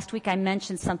 Last week I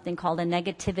mentioned something called a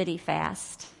negativity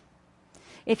fast.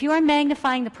 If you are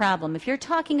magnifying the problem, if you're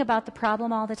talking about the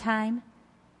problem all the time,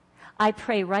 I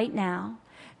pray right now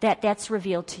that that's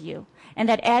revealed to you. And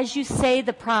that as you say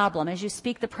the problem, as you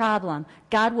speak the problem,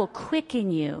 God will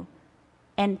quicken you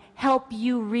and help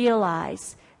you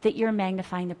realize that you're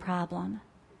magnifying the problem.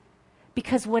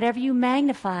 Because whatever you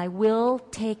magnify will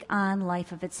take on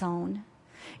life of its own.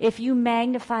 If you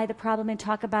magnify the problem and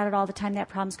talk about it all the time, that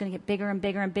problem's going to get bigger and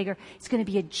bigger and bigger. It's going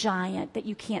to be a giant that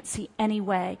you can't see any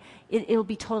way. It'll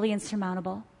be totally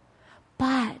insurmountable.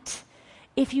 But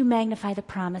if you magnify the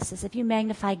promises, if you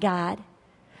magnify God,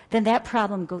 then that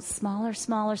problem goes smaller,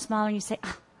 smaller, smaller, and you say,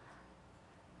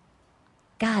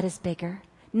 God is bigger.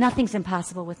 Nothing's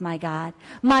impossible with my God.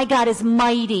 My God is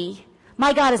mighty.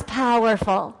 My God is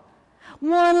powerful.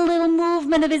 One little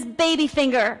movement of his baby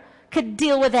finger could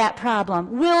deal with that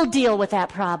problem, will deal with that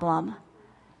problem.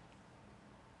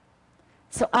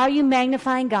 So are you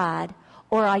magnifying God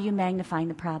or are you magnifying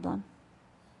the problem?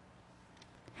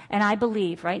 And I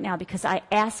believe right now, because I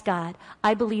ask God,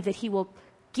 I believe that he will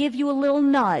give you a little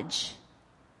nudge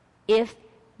if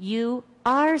you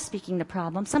are speaking the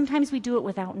problem. Sometimes we do it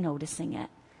without noticing it.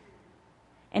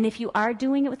 And if you are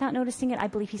doing it without noticing it, I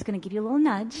believe he's going to give you a little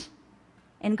nudge.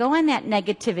 And go on that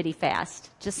negativity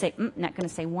fast. Just say, not going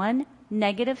to say one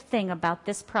negative thing about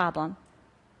this problem.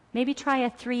 Maybe try a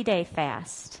 3-day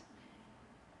fast.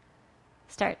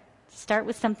 Start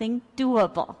with something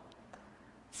doable.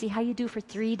 See how you do for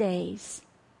 3 days.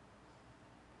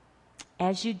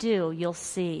 As you do, you'll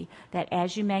see that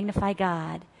as you magnify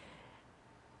God,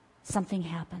 something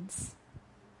happens.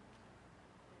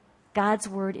 God's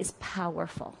word is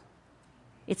powerful.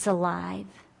 It's alive.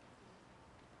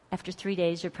 After 3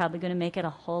 days, you're probably going to make it a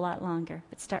whole lot longer,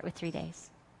 but start with 3 days.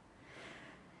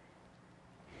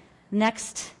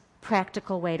 Next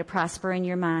practical way to prosper in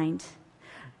your mind.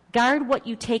 Guard what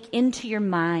you take into your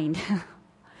mind.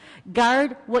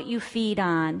 Guard what you feed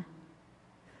on.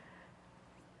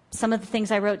 Some of the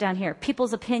things I wrote down here.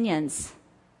 People's opinions.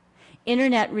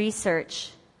 Internet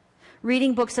research.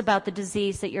 Reading books about the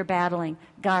disease that you're battling.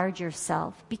 Guard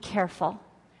yourself. Be careful.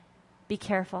 Be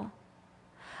careful.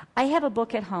 I have a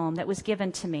book at home that was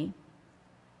given to me.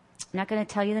 I'm not going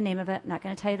to tell you the name of it. I'm not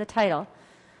going to tell you the title.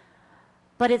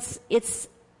 But it's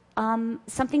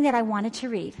something that I wanted to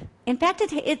read. In fact,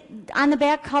 on the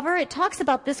back cover, it talks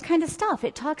about this kind of stuff.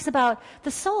 It talks about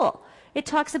the soul. It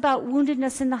talks about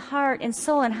woundedness in the heart and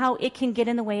soul and how it can get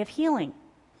in the way of healing.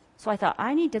 So I thought,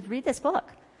 I need to read this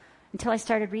book until I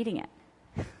started reading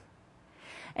it.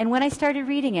 And when I started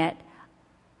reading it,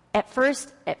 at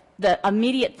first, the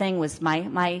immediate thing was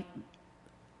my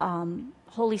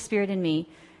Holy Spirit in me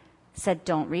said,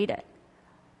 don't read it.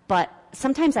 But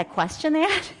sometimes I question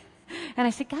that. And I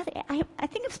said, God, I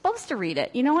think I'm supposed to read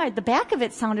it. You know, the back of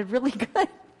it sounded really good.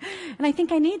 And I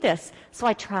think I need this. So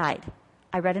I tried.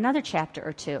 I read another chapter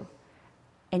or two.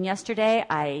 And yesterday,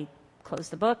 I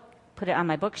closed the book, put it on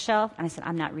my bookshelf, and I said,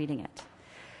 I'm not reading it.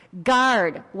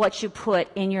 Guard what you put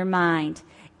in your mind.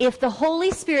 If the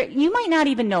Holy Spirit, you might not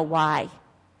even know why.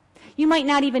 You might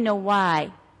not even know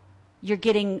why you're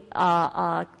getting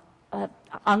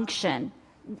unction.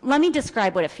 Let me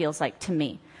describe what it feels like to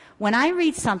me. When I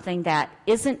read something that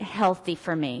isn't healthy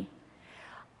for me,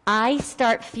 I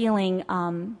start feeling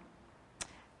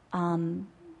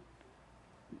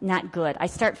not good. I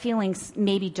start feeling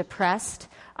maybe depressed.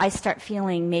 I start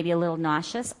feeling maybe a little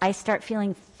nauseous. I start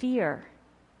feeling fear,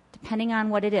 depending on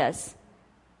what it is.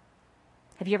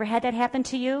 Have you ever had that happen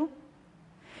to you?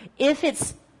 If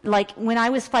it's like when I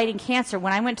was fighting cancer,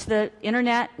 when I went to the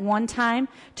internet one time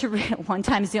one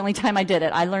time is the only time I did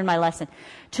it. I learned my lesson.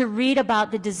 To read about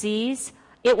the disease,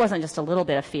 it wasn't just a little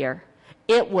bit of fear.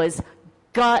 It was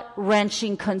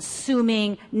gut-wrenching,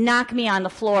 consuming, knock me on the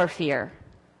floor fear.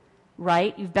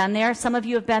 Right? You've been there? Some of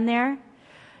you have been there?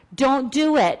 Don't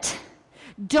do it.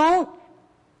 Don't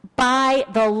buy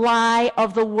the lie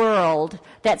of the world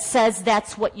that says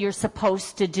that's what you're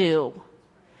supposed to do.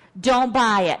 Don't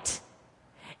buy it.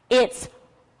 It's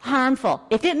harmful.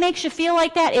 If it makes you feel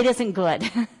like that, it isn't good.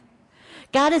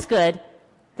 God is good.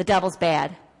 The devil's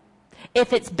bad.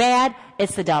 If it's bad,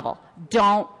 it's the devil.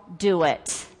 Don't do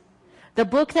it. The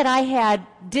book that I had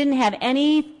didn't have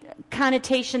any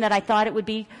connotation that I thought it would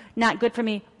be not good for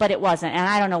me, but it wasn't. And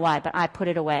I don't know why, but I put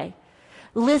it away.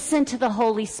 Listen to the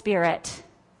Holy Spirit.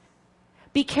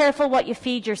 Be careful what you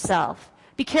feed yourself.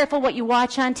 Be careful what you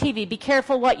watch on TV. Be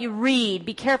careful what you read.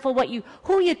 Be careful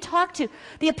who you talk to.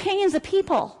 The opinions of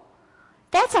people.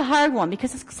 That's a hard one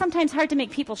because it's sometimes hard to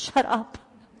make people shut up.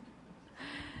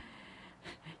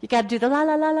 You got to do the la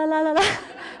la la la la la la.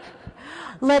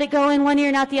 Let it go in one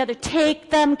ear, not the other.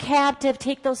 Take them captive.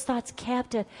 Take those thoughts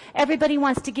captive. Everybody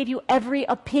wants to give you every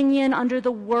opinion under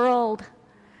the world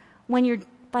when you're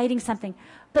fighting something.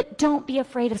 But don't be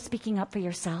afraid of speaking up for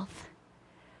yourself.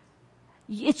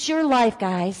 It's your life,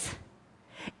 guys.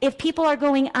 If people are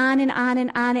going on and on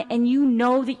and on and you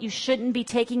know that you shouldn't be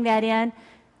taking that in,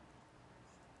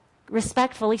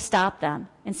 respectfully stop them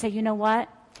and say, you know what?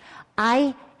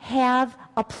 I have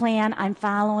a plan I'm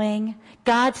following.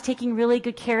 God's taking really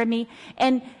good care of me.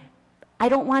 And I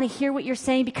don't want to hear what you're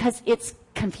saying because it's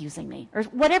confusing me. Or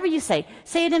whatever you say.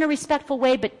 Say it in a respectful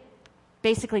way, but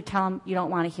basically tell them you don't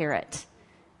want to hear it.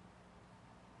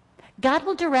 God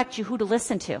will direct you who to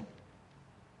listen to.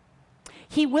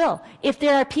 He will. If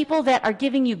there are people that are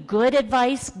giving you good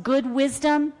advice, good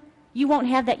wisdom, you won't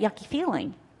have that yucky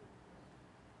feeling.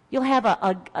 You'll have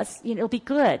it'll be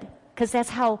good because that's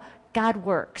how God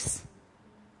works.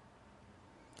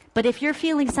 But if you're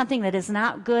feeling something that is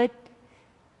not good,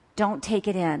 don't take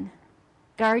it in.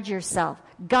 Guard yourself.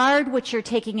 Guard what you're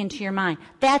taking into your mind.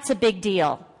 That's a big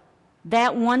deal.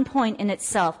 That one point in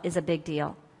itself is a big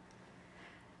deal.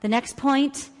 The next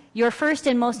point, your first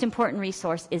and most important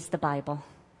resource is the Bible.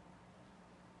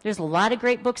 There's a lot of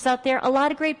great books out there, a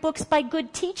lot of great books by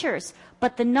good teachers,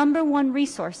 but the number one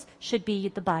resource should be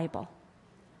the Bible.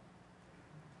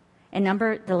 And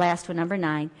the last one, number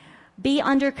 9, be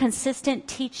under consistent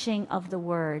teaching of the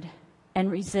Word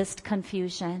and resist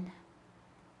confusion.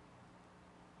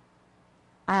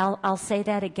 I'll say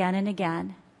that again and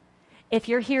again. If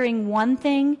you're hearing one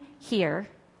thing here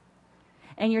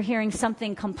and you're hearing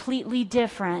something completely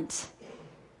different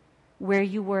where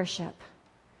you worship,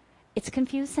 it's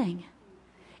confusing.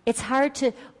 It's hard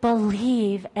to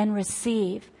believe and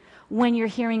receive when you're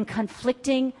hearing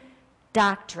conflicting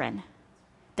doctrine.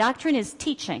 Doctrine is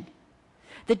teaching.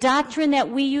 The doctrine that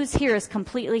we use here is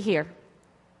completely here.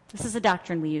 This is the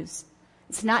doctrine we use.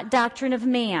 It's not doctrine of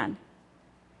man.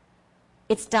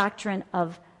 It's doctrine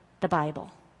of the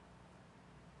Bible.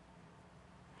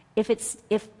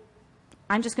 If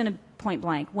I'm just going to point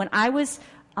blank. When I was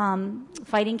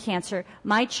fighting cancer,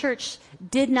 my church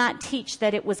did not teach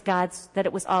that it was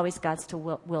always God's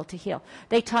will to heal.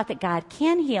 They taught that God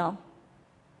can heal,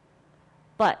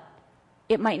 but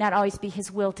it might not always be His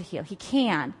will to heal. He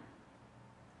can,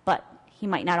 but He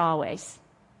might not always.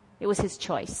 It was His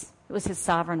choice. It was His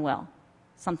sovereign will.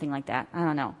 Something like that. I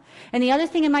don't know. And the other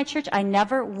thing in my church, I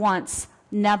never once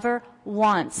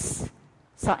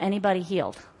saw anybody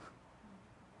healed.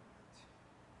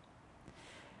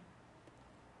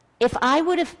 If I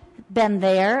would have been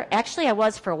there, actually I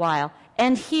was for a while,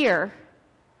 and here,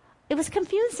 it was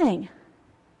confusing.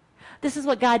 This is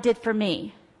what God did for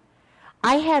me.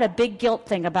 I had a big guilt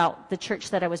thing about the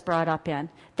church that I was brought up in,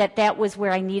 that was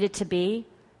where I needed to be.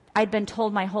 I'd been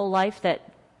told my whole life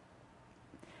that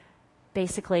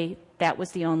basically that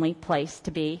was the only place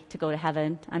to be, to go to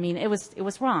heaven. I mean, it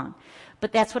was wrong.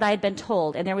 But that's what I had been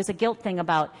told. And there was a guilt thing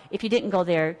about if you didn't go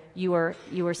there, you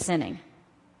were sinning.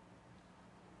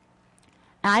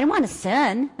 And I didn't want to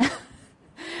sin.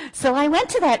 So I went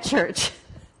to that church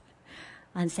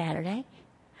on Saturday.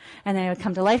 And then I would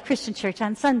come to Life Christian Church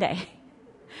on Sunday.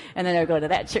 And then I would go to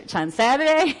that church on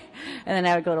Saturday. And then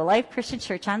I would go to Life Christian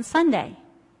Church on Sunday.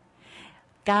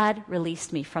 God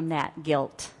released me from that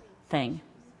guilt thing.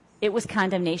 It was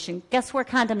condemnation. Guess where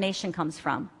condemnation comes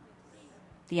from?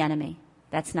 The enemy.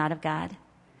 That's not of God.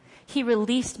 He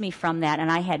released me from that, and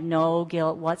I had no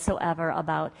guilt whatsoever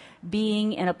about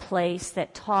being in a place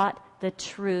that taught the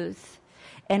truth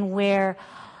and where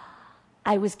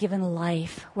I was given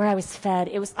life, where I was fed.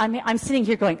 I'm sitting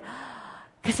here going,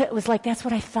 because it was like, that's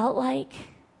what I felt like.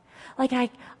 Like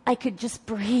I could just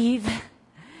breathe.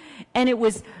 And it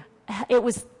was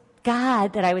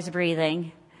God that I was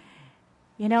breathing.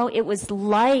 You know, it was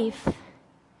life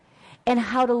and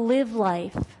how to live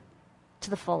life to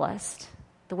the fullest,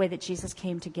 the way that Jesus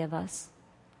came to give us.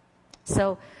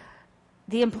 So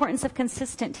the importance of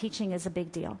consistent teaching is a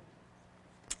big deal.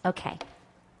 Okay.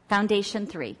 Foundation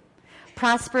 3.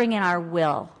 Prospering in our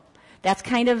will. That's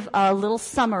kind of a little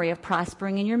summary of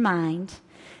prospering in your mind.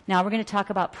 Now we're going to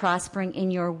talk about prospering in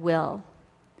your will.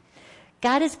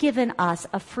 God has given us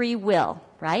a free will,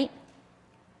 right?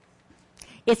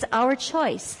 It's our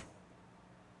choice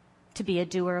to be a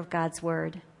doer of God's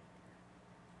word.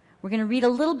 We're going to read a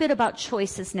little bit about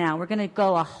choices now. We're going to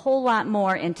go a whole lot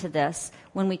more into this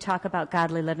when we talk about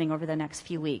godly living over the next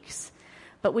few weeks.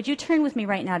 But would you turn with me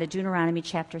right now to Deuteronomy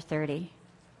chapter 30?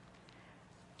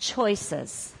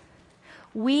 Choices.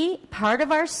 Part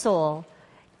of our soul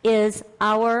is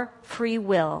our free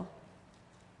will,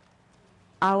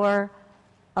 our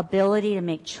ability to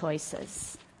make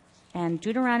choices. And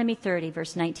Deuteronomy 30,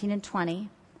 verse 19 and 20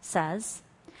 says,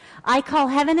 I call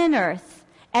heaven and earth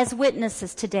as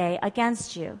witnesses today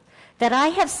against you, that I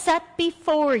have set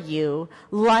before you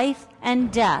life and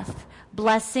death,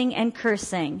 blessing and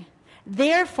cursing.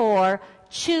 Therefore,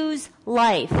 choose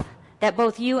life, that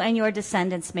both you and your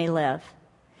descendants may live,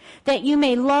 that you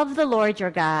may love the Lord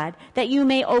your God, that you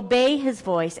may obey his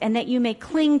voice, and that you may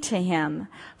cling to him.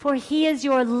 For he is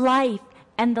your life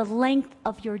and the length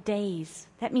of your days.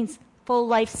 That means full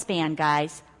lifespan,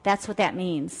 guys. That's what that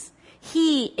means.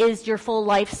 He is your full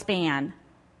lifespan.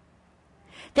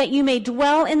 That you may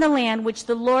dwell in the land which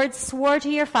the Lord swore to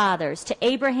your fathers, to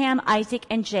Abraham, Isaac,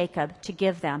 and Jacob, to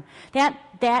give them. Let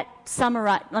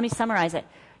me summarize it.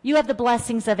 You have the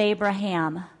blessings of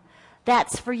Abraham.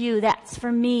 That's for you. That's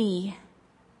for me.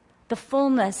 The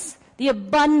fullness, the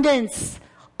abundance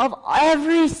of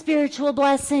every spiritual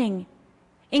blessing,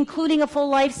 including a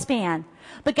full lifespan.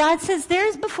 But God says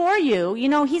there's before you. You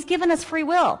know, he's given us free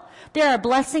will. There are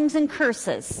blessings and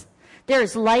curses.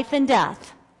 There's life and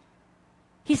death.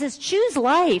 He says, choose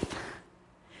life.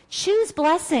 Choose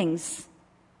blessings.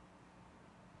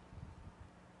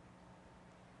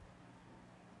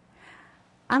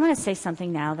 I'm going to say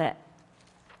something now that,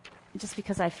 just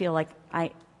because I feel like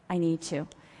I need to.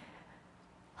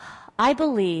 I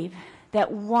believe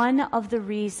that one of the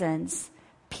reasons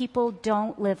people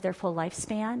don't live their full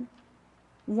lifespan,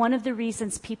 one of the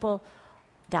reasons people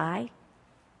die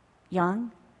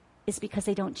young, is because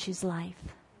they don't choose life.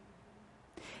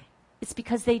 It's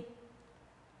because they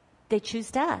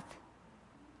choose death.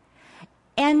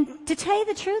 And to tell you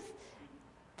the truth,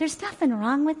 there's nothing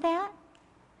wrong with that,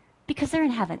 because they're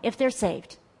in heaven if they're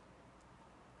saved.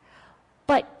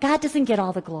 But God doesn't get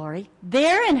all the glory.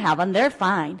 They're in heaven, they're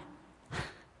fine.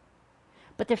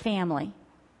 But their family,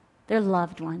 their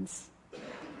loved ones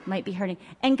might be hurting.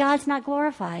 And God's not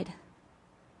glorified.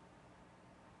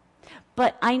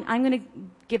 But I'm going to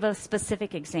give a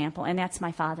specific example, and that's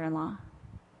my father-in-law.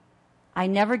 I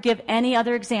never give any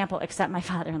other example except my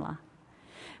father-in-law.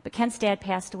 But Kent's dad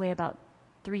passed away about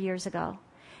 3 years ago,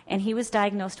 and he was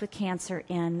diagnosed with cancer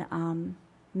in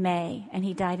May, and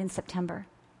he died in September.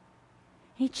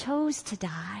 He chose to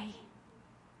die.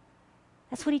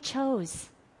 That's what he chose.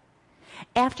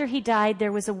 After he died,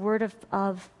 there was a word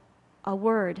a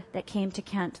word that came to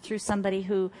Kent through somebody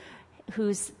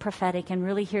who's prophetic and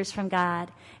really hears from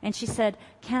God. And she said,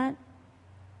 Kent,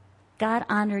 God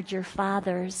honored your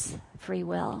father's free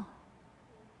will.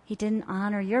 He didn't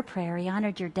honor your prayer. He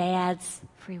honored your dad's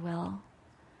free will.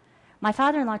 My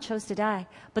father-in-law chose to die.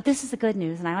 But this is the good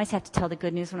news, and I always have to tell the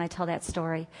good news when I tell that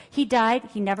story. He died.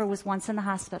 He never was once in the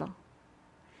hospital.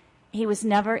 He was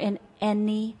never in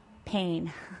any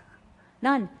pain.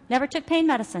 None. Never took pain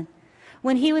medicine.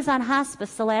 When he was on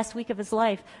hospice the last week of his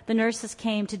life, the nurses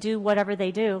came to do whatever they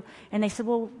do, and they said,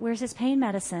 well, where's his pain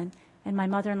medicine? And my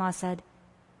mother-in-law said,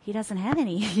 he doesn't have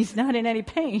any. He's not in any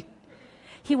pain.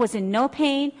 He was in no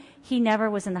pain. He never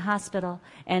was in the hospital.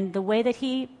 And the way that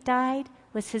he died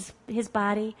was his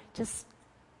body just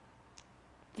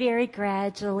very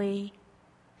gradually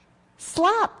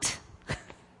slept.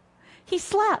 He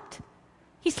slept.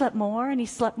 He slept more, and he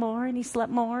slept more, and he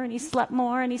slept more, and he slept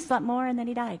more, and he slept more, and then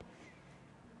he died.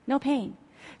 No pain.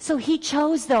 So he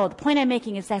chose, though. The point I'm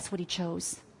making is that's what he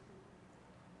chose.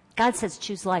 God says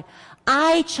choose life.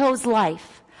 I chose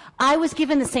life. I was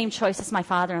given the same choice as my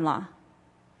father-in-law.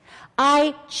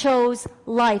 I chose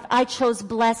life. I chose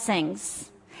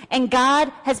blessings. And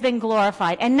God has been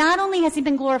glorified. And not only has he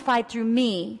been glorified through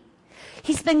me,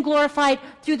 he's been glorified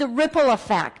through the ripple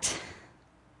effect.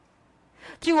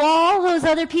 Through all those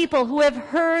other people who have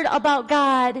heard about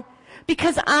God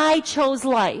because I chose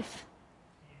life.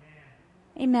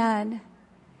 Amen.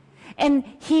 And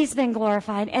he's been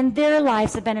glorified, and their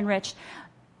lives have been enriched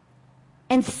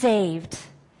and saved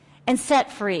and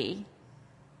set free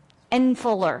and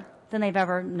fuller than they've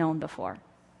ever known before.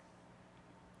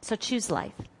 So choose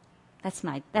life. That's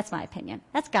my opinion.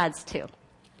 That's God's too.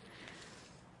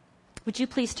 Would you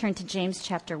please turn to James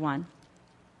chapter 1?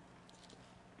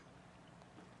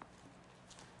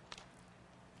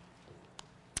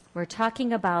 We're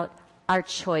talking about our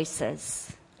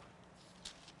choices.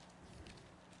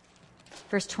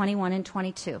 Verse 21 and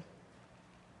 22.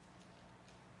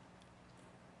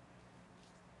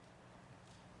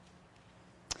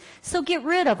 So get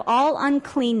rid of all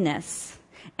uncleanness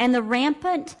and the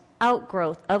rampant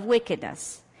outgrowth of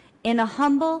wickedness. In a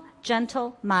humble,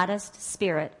 gentle, modest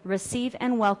spirit, receive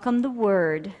and welcome the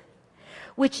word,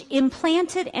 which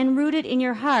implanted and rooted in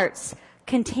your hearts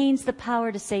contains the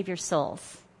power to save your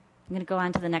souls. I'm going to go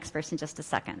on to the next verse in just a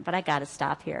second, but I got to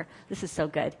stop here. This is so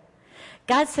good.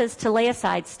 God says to lay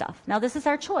aside stuff. Now, this is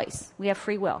our choice. We have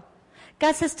free will.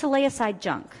 God says to lay aside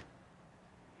junk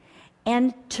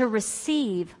and to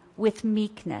receive with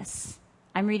meekness.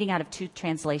 I'm reading out of 2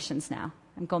 translations now.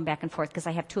 I'm going back and forth because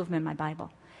I have 2 of them in my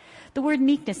Bible. The word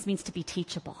meekness means to be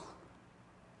teachable.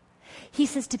 He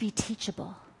says to be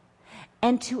teachable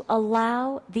and to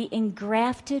allow the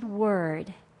engrafted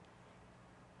word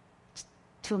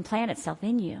to implant itself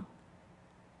in you.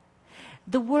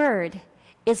 The word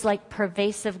is like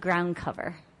pervasive ground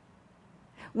cover.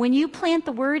 When you plant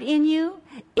the word in you,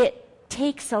 it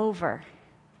takes over.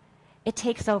 It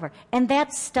takes over. And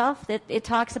that stuff that it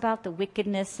talks about, the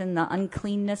wickedness and the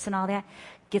uncleanness and all that,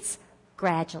 gets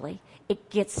gradually. It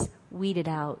gets weeded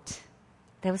out.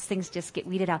 Those things just get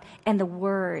weeded out. And the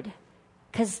word,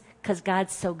 because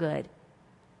God's so good.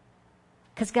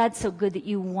 Because God's so good that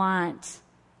you want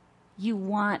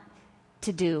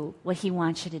to do what he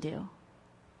wants you to do.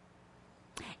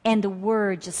 And the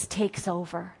word just takes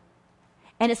over.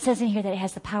 And it says in here that it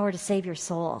has the power to save your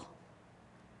soul.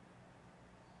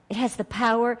 It has the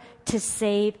power to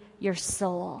save your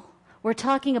soul. We're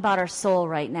talking about our soul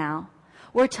right now.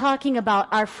 We're talking about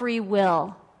our free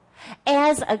will.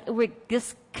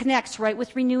 This connects right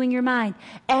with renewing your mind.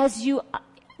 As you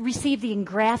receive the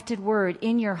engrafted word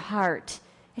in your heart,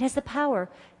 it has the power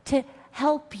to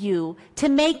help you to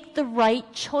make the right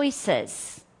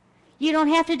choices. You don't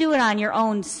have to do it on your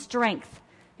own strength,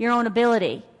 your own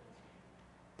ability,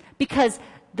 because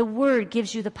the word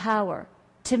gives you the power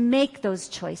to make those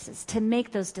choices, to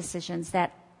make those decisions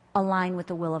that align with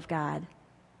the will of God.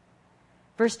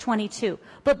 Verse 22,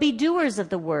 but be doers of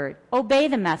the word, obey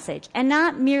the message, and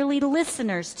not merely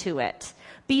listeners to it,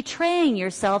 betraying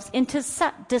yourselves into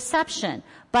deception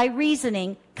by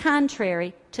reasoning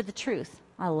contrary to the truth.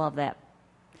 I love that.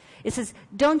 It says,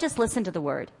 don't just listen to the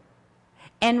word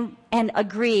and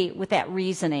agree with that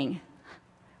reasoning.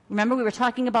 Remember we were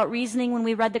talking about reasoning when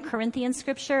we read the Corinthian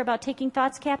scripture about taking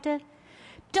thoughts captive?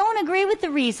 Don't agree with the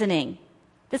reasoning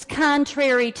that's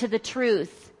contrary to the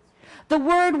truth. The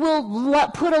word will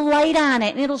put a light on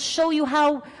it, and it'll show you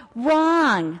how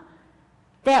wrong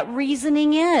that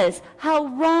reasoning is, how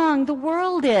wrong the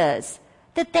world is,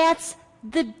 that's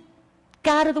the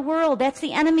God of the world, that's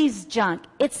the enemy's junk.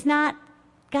 It's not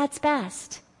God's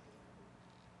best.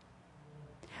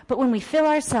 But when we fill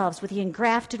ourselves with the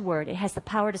engrafted word, it has the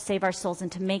power to save our souls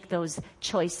and to make those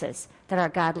choices that are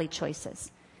godly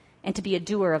choices, and to be a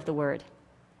doer of the word.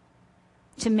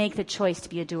 To make the choice to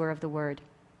be a doer of the word.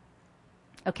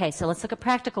 Okay, so let's look at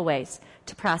practical ways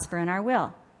to prosper in our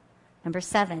will. Number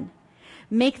 7,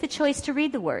 make the choice to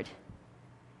read the word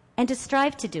and to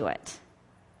strive to do it.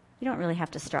 You don't really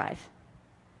have to strive.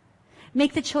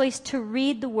 Make the choice to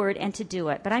read the word and to do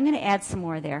it. But I'm going to add some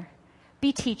more there.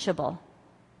 Be teachable.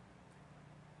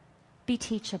 Be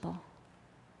teachable.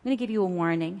 I'm going to give you a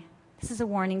warning. This is a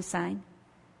warning sign.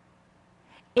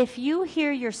 If you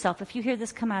hear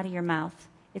this come out of your mouth,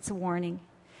 it's a warning.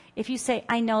 If you say,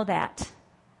 I know that,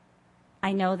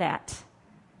 I know that,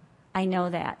 I know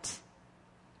that,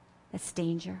 that's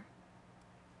danger.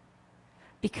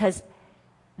 Because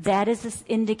that is this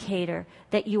indicator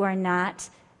that you are not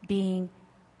being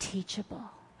teachable,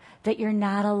 that you're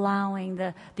not allowing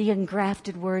the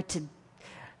engrafted word to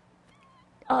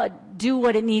do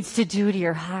what it needs to do to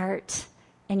your heart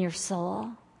and your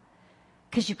soul.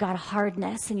 Because you've got a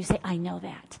hardness and you say, I know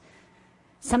that.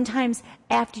 Sometimes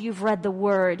after you've read the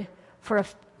word for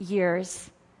years,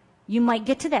 you might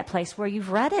get to that place where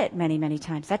you've read it many, many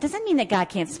times. That doesn't mean that God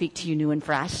can't speak to you new and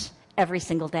fresh every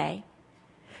single day.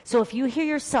 So if you hear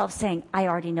yourself saying, I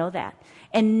already know that,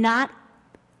 and not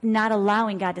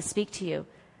allowing God to speak to you,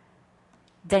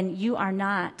 then you are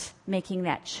not making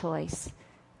that choice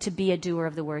to be a doer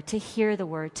of the word, to hear the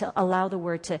word, to allow the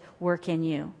word to work in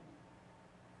you.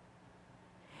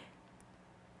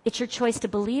 It's your choice to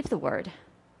believe the word.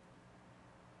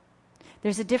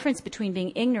 There's a difference between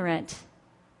being ignorant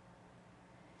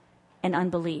and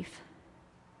unbelief.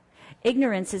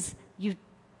 Ignorance is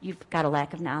you've got a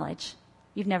lack of knowledge.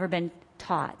 You've never been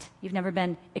taught. You've never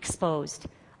been exposed.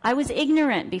 I was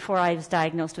ignorant before I was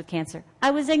diagnosed with cancer.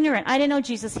 I was ignorant. I didn't know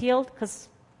Jesus healed because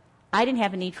I didn't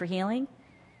have a need for healing.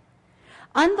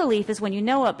 Unbelief is when you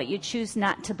know it, but you choose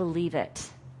not to believe it.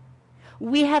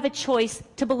 We have a choice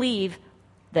to believe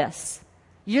this.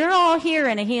 You're all here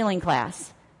in a healing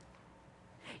class.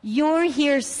 You're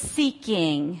here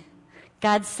seeking.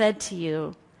 God said to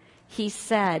you, he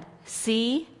said,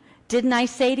 see, didn't I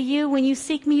say to you, when you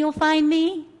seek me, you'll find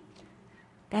me?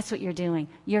 That's what you're doing.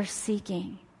 You're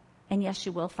seeking. And yes,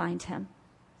 you will find him.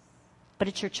 But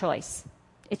it's your choice.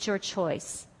 It's your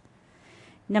choice.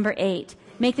 Number 8,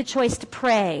 make the choice to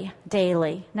pray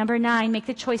daily. Number 9, make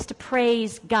the choice to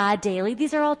praise God daily.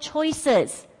 These are all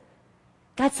choices.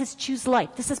 God says choose life.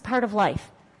 This is part of life,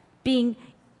 being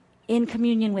in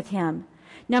communion with him.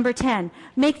 Number 10,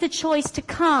 make the choice to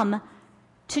come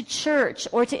to church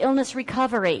or to illness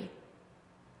recovery.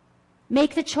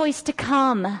 Make the choice to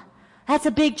come. That's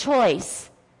a big choice.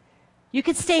 You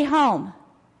could stay home,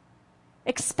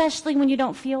 especially when you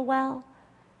don't feel well.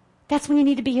 That's when you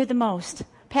need to be here the most.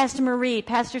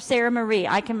 Pastor Sarah Marie,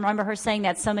 I can remember her saying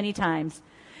that so many times.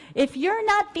 If you're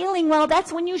not feeling well,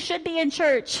 that's when you should be in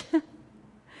church.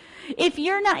 If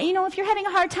you're not, if you're having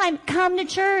a hard time, come to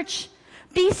church.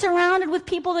 Be surrounded with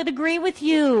people that agree with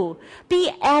you.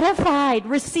 Be edified.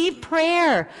 Receive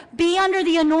prayer. Be under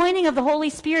the anointing of the Holy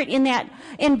Spirit in that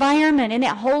environment, in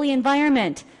that holy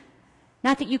environment.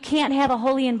 Not that you can't have a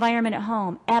holy environment at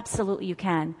home. Absolutely you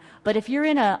can. But if you're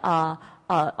in a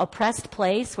oppressed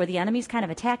place where the enemy's kind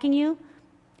of attacking you,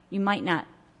 you might not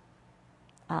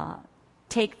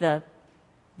take the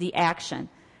action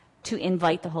to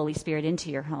invite the Holy Spirit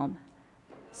into your home.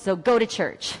 So go to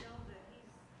church.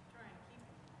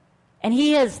 And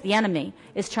the enemy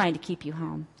is trying to keep you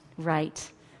home,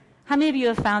 right? How many of you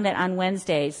have found that on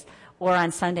Wednesdays or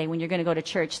on Sunday when you're going to go to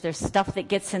church, there's stuff that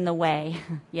gets in the way?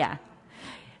 Yeah.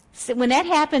 So when that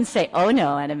happens, say, oh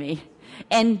no, enemy.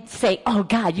 And say, oh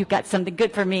God, you've got something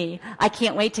good for me. I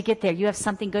can't wait to get there. You have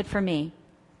something good for me.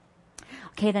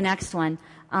 Okay, the next one.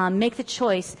 Make the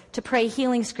choice to pray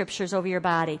healing scriptures over your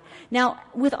body. Now,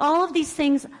 with all of these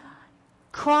things,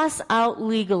 cross out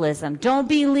legalism. Don't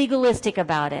be legalistic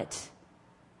about it.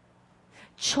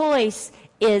 Choice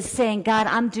is saying, God,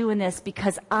 I'm doing this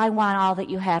because I want all that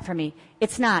you have for me.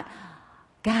 It's not,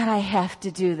 God, I have to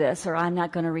do this or I'm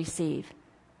not going to receive.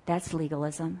 That's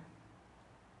legalism.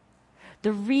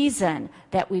 The reason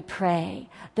that we pray,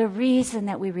 the reason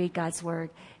that we read God's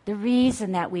word, the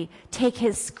reason that we take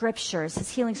his scriptures, his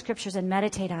healing scriptures, and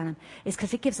meditate on them is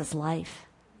because it gives us life.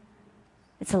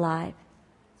 It's alive.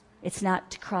 It's not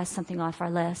to cross something off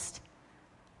our list.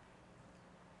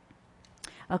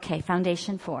 Okay,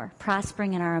 foundation 4,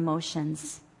 prospering in our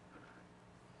emotions.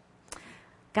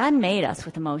 God made us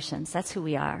with emotions. That's who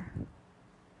we are.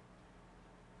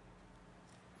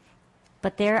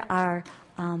 But there are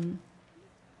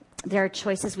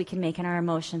choices we can make in our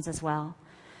emotions as well.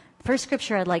 First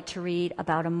scripture I'd like to read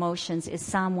about emotions is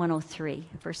Psalm 103,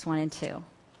 verse 1 and 2.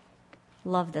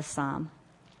 Love this psalm.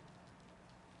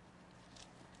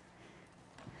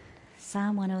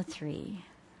 Psalm 103.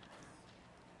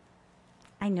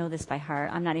 I know this by heart.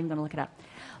 I'm not even going to look it up.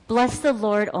 Bless the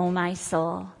Lord, O my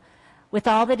soul. With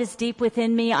all that is deep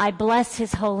within me, I bless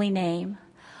his holy name.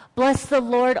 Bless the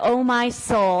Lord, O my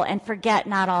soul, and forget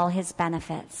not all his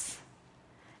benefits.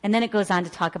 And then it goes on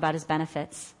to talk about his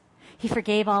benefits. He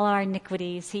forgave all our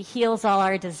iniquities. He heals all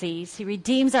our disease. He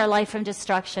redeems our life from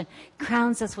destruction,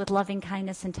 crowns us with loving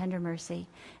kindness and tender mercy,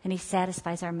 and he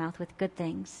satisfies our mouth with good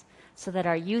things so that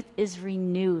our youth is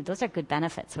renewed. Those are good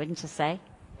benefits, wouldn't you say?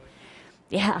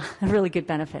 Yeah, really good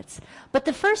benefits. But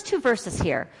the first 2 verses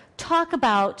here talk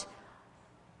about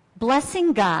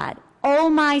blessing God. Oh,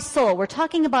 my soul. We're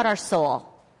talking about our soul.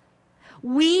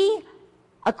 We,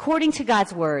 according to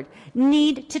God's word,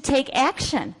 need to take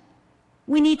action.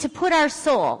 We need to put our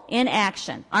soul in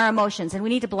action, our emotions, and we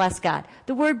need to bless God.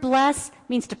 The word bless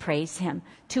means to praise him,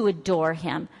 to adore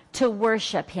him, to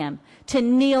worship him, to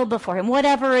kneel before him,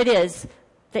 whatever it is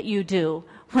that you do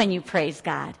when you praise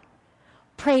God.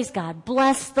 Praise God.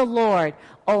 Bless the Lord,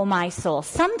 oh my soul.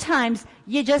 Sometimes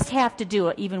you just have to do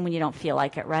it even when you don't feel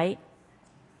like it, right?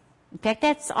 In fact,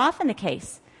 that's often the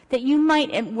case. That you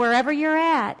might, wherever you're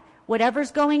at,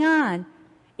 whatever's going on,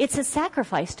 it's a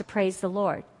sacrifice to praise the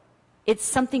Lord. It's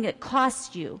something that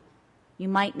costs you. You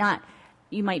might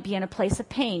be in a place of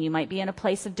pain. You might be in a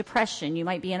place of depression. You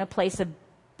might be in a place of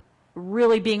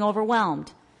really being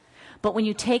overwhelmed. But when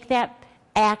you take that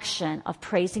action of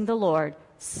praising the Lord,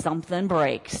 something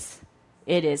breaks.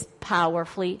 It is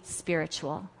powerfully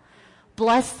spiritual.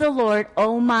 Bless the Lord,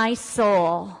 O my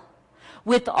soul.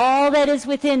 With all that is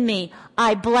within me,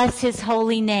 I bless his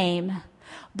holy name.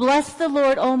 Bless the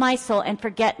Lord, O my soul, and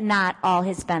forget not all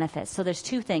his benefits. So there's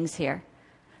two things here.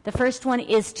 The first one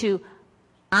is to,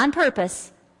 on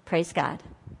purpose, praise God.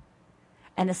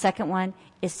 And the second one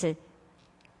is to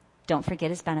don't forget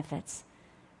his benefits.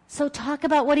 So talk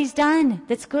about what he's done.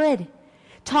 That's good.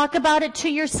 Talk about it to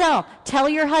yourself. Tell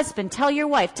your husband, tell your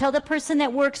wife, tell the person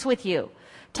that works with you.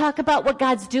 Talk about what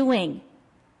God's doing.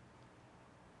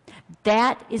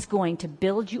 That is going to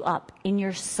build you up in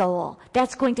your soul.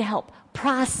 That's going to help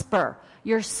prosper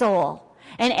your soul.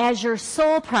 And as your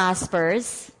soul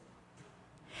prospers,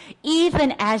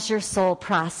 even as your soul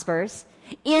prospers,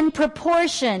 in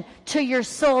proportion to your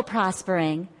soul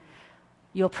prospering,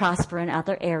 you'll prosper in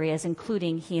other areas,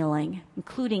 including healing,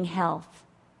 including health.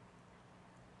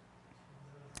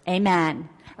 Amen.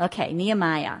 Okay,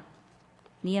 Nehemiah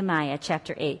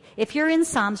chapter 8. If you're in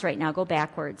Psalms right now, go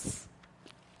backwards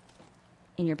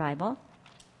in your Bible.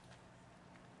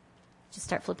 Just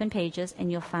start flipping pages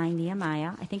and you'll find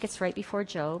Nehemiah. I think it's right before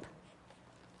Job.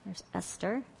 There's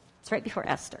Esther. It's right before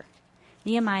Esther.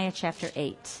 Nehemiah chapter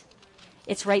 8.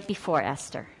 It's right before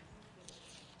Esther.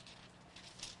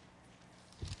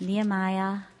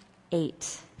 Nehemiah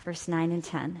 8, verse 9 and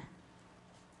 10.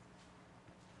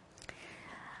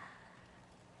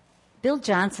 Bill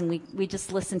Johnson, we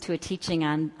just listened to a teaching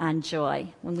on joy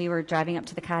when we were driving up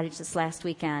to the cottage this last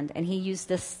weekend, and he used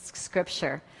this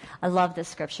scripture. I love this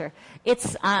scripture.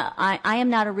 It's I am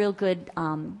not a real good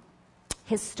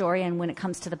historian when it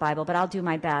comes to the Bible, but I'll do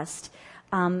my best.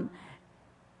 When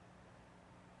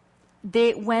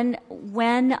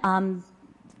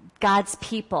God's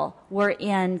people were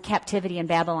in captivity in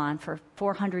Babylon for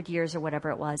 400 years or whatever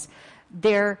it was,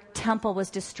 their temple was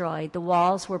destroyed, the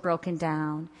walls were broken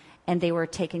down, and they were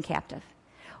taken captive.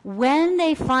 When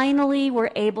they finally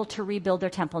were able to rebuild their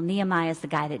temple, Nehemiah is the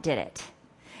guy that did it.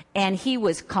 And he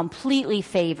was completely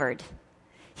favored.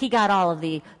 He got all of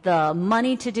the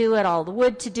money to do it, all the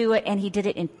wood to do it, and he did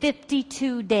it in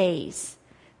 52 days.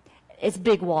 It's a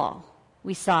big wall.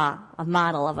 We saw a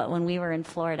model of it when we were in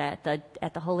Florida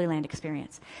at the Holy Land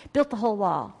Experience. Built the whole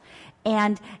wall.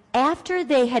 And after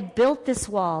they had built this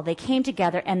wall, they came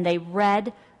together and they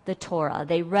read the Torah.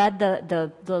 They read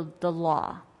the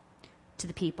law to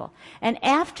the people. And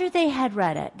after they had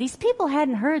read it, these people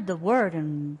hadn't heard the word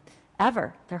in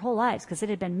ever, their whole lives, because it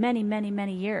had been many, many,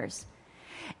 many years.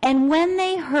 And when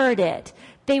they heard it,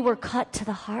 they were cut to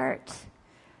the heart.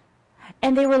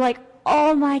 And they were like,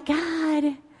 oh my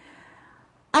God,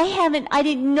 I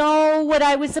didn't know what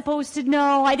I was supposed to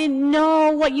know. I didn't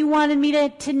know what you wanted me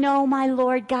to know, my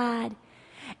Lord God.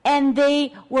 And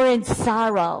they were in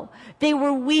sorrow. They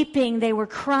were weeping. They were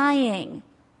crying.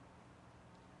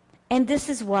 And this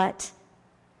is what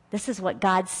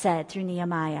God said through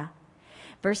Nehemiah.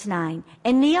 Verse 9,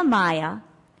 and Nehemiah,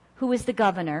 who was the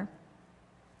governor,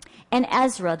 and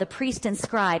Ezra, the priest and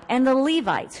scribe, and the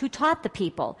Levites who taught the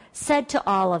people, said to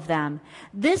all of them,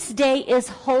 this day is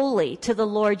holy to the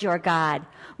Lord your God.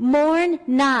 Mourn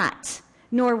not,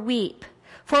 nor weep.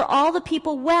 For all the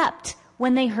people wept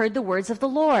when they heard the words of the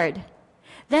Lord.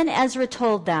 Then Ezra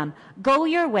told them, go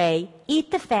your way,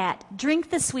 eat the fat,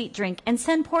 drink the sweet drink, and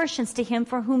send portions to him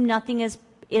for whom nothing is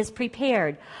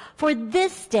prepared. For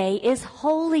this day is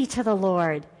holy to the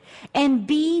Lord. And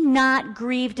be not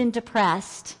grieved and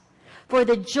depressed. For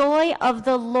the joy of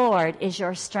the Lord is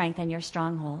your strength and your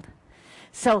stronghold.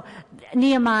 So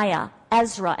Nehemiah,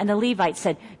 Ezra, and the Levites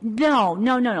said, no,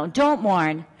 don't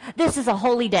mourn. This is a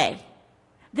holy day.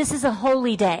 This is a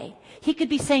holy day. He could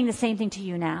be saying the same thing to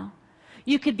you now.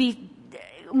 You could be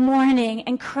mourning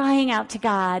and crying out to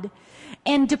God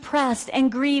and depressed and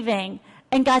grieving.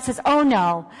 And God says, oh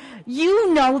no,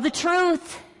 you know the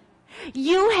truth.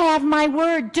 You have my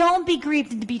word. Don't be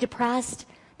grieved and be depressed.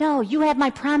 No, you have my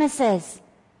promises.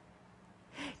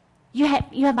 You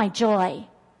have my joy.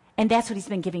 And that's what he's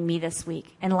been giving me this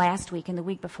week and last week and the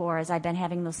week before as I've been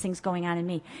having those things going on in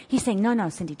me. He's saying, no,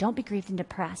 Cindy, don't be grieved and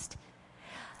depressed.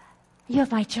 You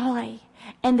have my joy.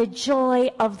 And the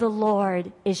joy of the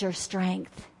Lord is your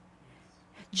strength.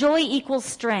 Joy equals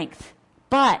strength,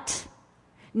 but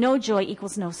no joy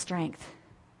equals no strength.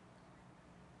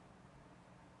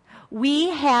 We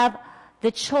have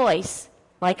the choice,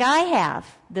 like I have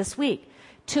this week,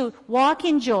 to walk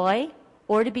in joy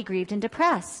or to be grieved and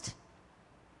depressed.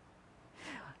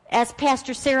 As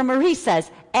Pastor Sarah Marie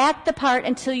says, act the part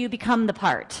until you become the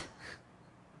part.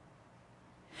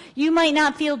 You might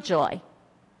not feel joy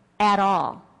at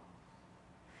all.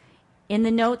 In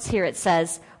the notes here it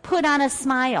says, put on a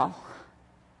smile.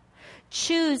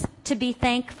 Choose to be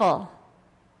thankful.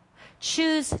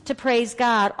 Choose to praise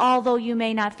God, although you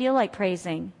may not feel like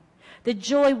praising. The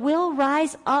joy will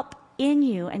rise up in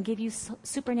you and give you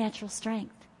supernatural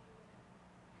strength.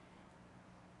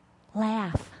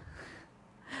 Laugh.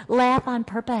 Laugh on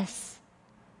purpose.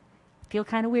 Feel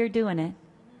kind of weird doing it.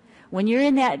 When you're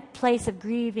in that place of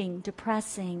grieving,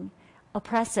 depressing,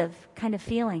 oppressive kind of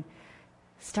feeling,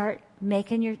 start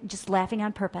just laughing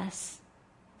on purpose,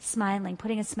 smiling,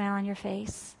 putting a smile on your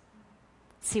face.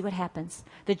 See what happens.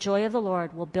 The joy of the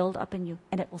Lord will build up in you,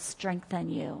 and it will strengthen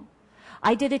you.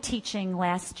 I did a teaching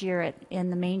last year in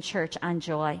the main church on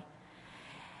joy.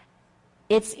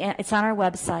 It's on our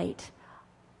website.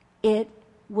 It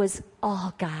was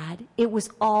all God. It was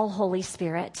all Holy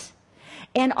Spirit.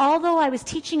 And although I was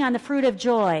teaching on the fruit of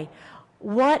joy,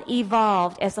 what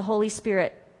evolved as the Holy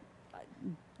Spirit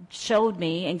showed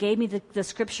me and gave me the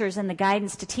scriptures and the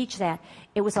guidance to teach that,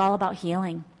 it was all about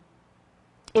healing.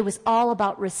 It was all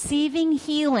about receiving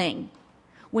healing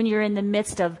when you're in the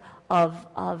midst of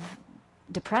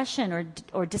depression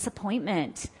or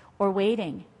disappointment or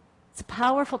waiting. It's a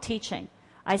powerful teaching.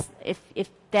 If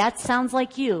that sounds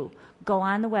like you, go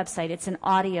on the website. It's an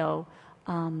audio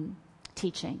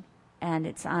teaching, and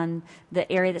it's on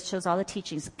the area that shows all the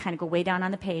teachings. Kind of go way down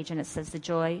on the page, and it says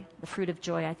the fruit of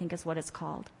joy, I think is what it's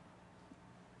called.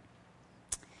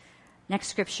 Next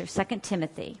scripture, 2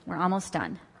 Timothy. We're almost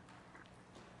done.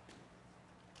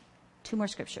 2 more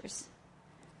scriptures.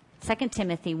 2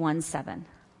 Timothy 1:7.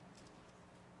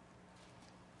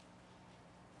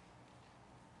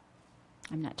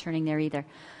 I'm not turning there either.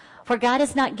 For God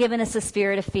has not given us a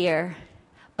spirit of fear,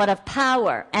 but of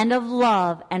power and of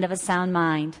love and of a sound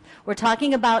mind. We're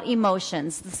talking about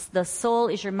emotions. The soul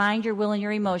is your mind, your will, and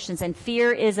your emotions. And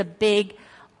fear is a big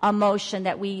emotion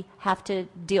that we have to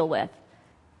deal with.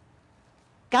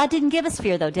 God didn't give us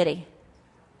fear, though, did he?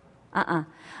 I'm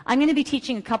going to be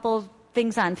teaching a couple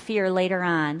things on fear later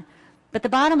on. But the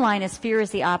bottom line is fear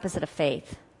is the opposite of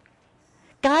faith.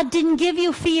 God didn't give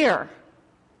you fear.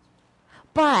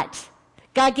 But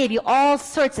God gave you all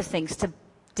sorts of things to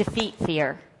defeat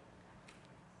fear.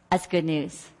 That's good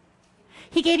news.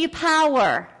 He gave you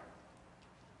power.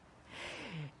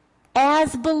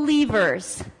 As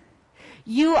believers,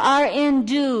 you are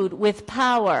endued with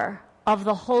power of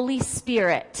the Holy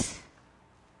Spirit.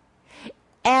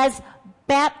 As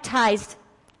baptized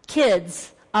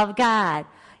kids of God,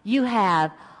 you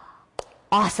have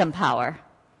awesome power.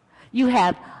 You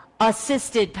have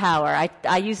assisted power.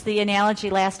 I used the analogy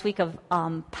last week of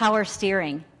power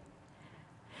steering.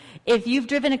 If you've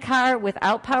driven a car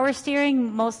without power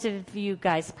steering, most of you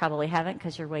guys probably haven't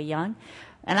because you're way young.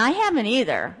 And I haven't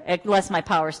either, unless my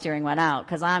power steering went out,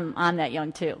 because I'm that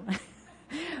young too.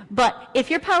 But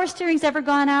if your power steering's ever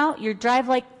gone out, you drive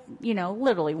like,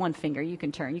 literally one finger you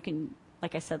can turn. You can,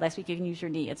 like I said last week, you can use your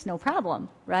knee. It's no problem,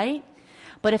 right?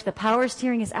 But if the power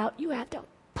steering is out, you have to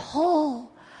pull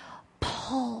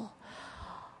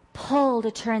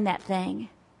to turn that thing.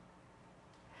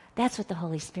 That's what the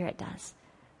Holy Spirit does.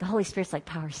 The Holy Spirit's like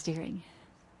power steering.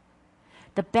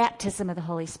 The baptism of the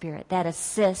Holy Spirit, that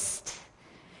assist.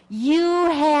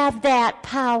 You have that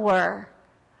power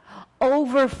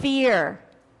over fear.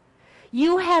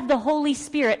 You have the Holy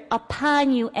Spirit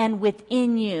upon you and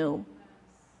within you.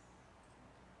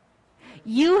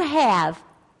 You have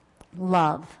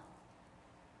love.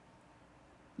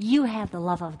 You have the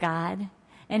love of God,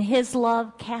 and His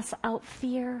love casts out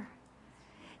fear.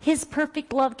 His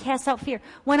perfect love casts out fear.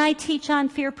 When I teach on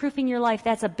fear-proofing your life,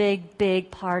 that's a big, big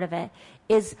part of it,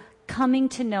 is coming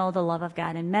to know the love of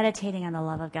God and meditating on the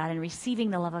love of God and receiving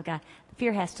the love of God.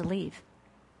 Fear has to leave.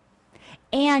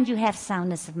 And you have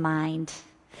soundness of mind.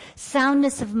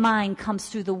 Soundness of mind comes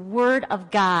through the Word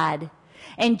of God,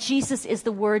 and Jesus is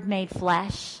the Word made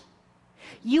flesh.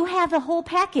 You have the whole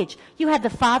package. You have the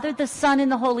Father, the Son,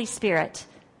 and the Holy Spirit.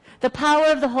 The power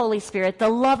of the Holy Spirit, the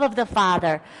love of the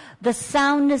Father, the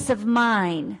soundness of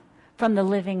mind from the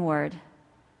living Word.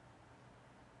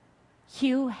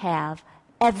 You have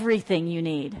everything you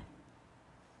need.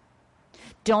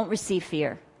 Don't receive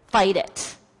fear. Fight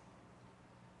it.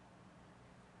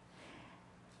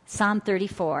 Psalm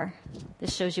 34.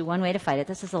 This shows you one way to fight it.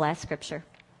 This is the last scripture.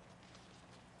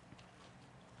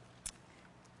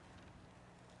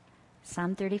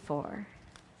 Psalm 34.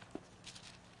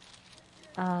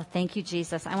 Oh, thank you,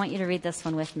 Jesus. I want you to read this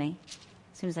one with me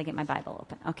as soon as I get my Bible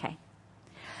open. Okay.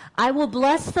 I will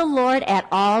bless the Lord at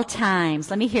all times.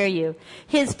 Let me hear you.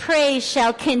 His praise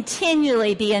shall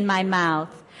continually be in my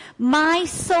mouth. My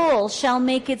soul shall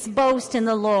make its boast in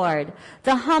the Lord.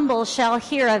 The humble shall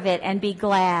hear of it and be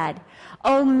glad.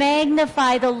 Oh,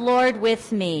 magnify the Lord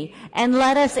with me, and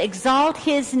let us exalt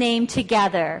His name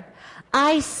together.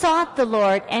 I sought the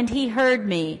Lord, and he heard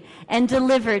me and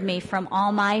delivered me from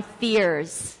all my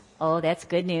fears. Oh, that's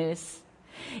good news.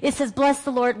 It says, bless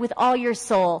the Lord with all your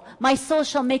soul. My soul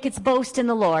shall make its boast in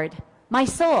the Lord. My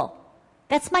soul.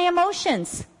 That's my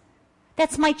emotions.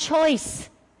 That's my choice.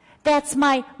 That's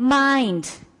my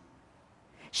mind.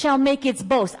 Shall make its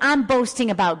boast. I'm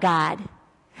boasting about God.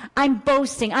 I'm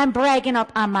boasting. I'm bragging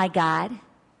up on my God.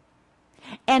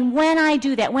 And when I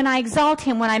do that, when I exalt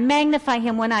him, when I magnify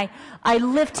him, when I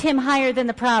lift him higher than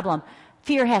the problem,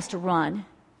 fear has to run.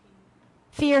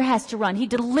 Fear has to run. He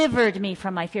delivered me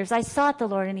from my fears. I sought the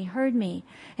Lord, and he heard me,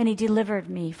 and he delivered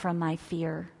me from my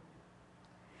fear.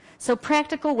 So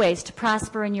practical ways to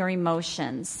prosper in your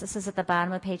emotions. This is at the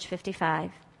bottom of page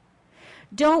 55.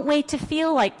 Don't wait to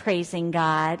feel like praising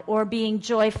God or being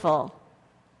joyful.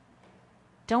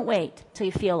 Don't wait till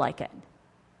you feel like it.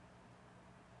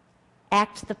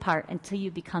 Act the part until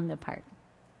you become the part.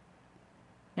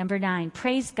 Number 9,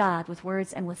 praise God with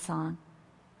words and with song.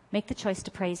 Make the choice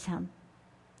to praise him.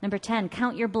 Number 10,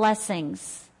 count your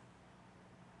blessings.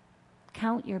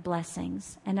 Count your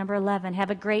blessings. And number 11, have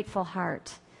a grateful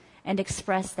heart and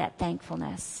express that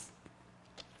thankfulness.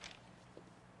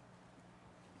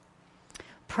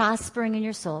 Prospering in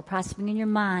your soul, prospering in your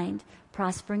mind,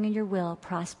 prospering in your will,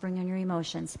 prospering in your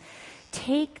emotions.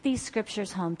 Take these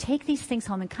scriptures home. Take these things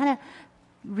home and kind of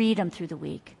read them through the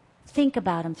week. Think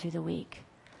about them through the week.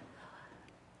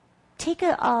 Take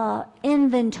an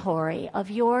inventory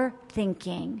of your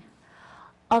thinking,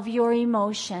 of your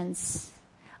emotions,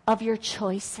 of your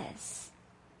choices.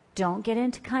 Don't get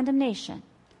into condemnation.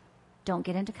 Don't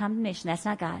get into condemnation. That's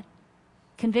not God.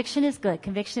 Conviction is good.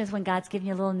 Conviction is when God's giving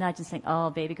you a little nudge and saying, oh,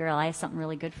 baby girl, I have something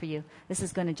really good for you. This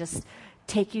is going to just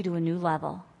take you to a new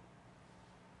level.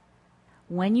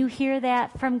 When you hear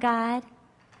that from God,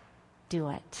 do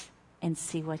it and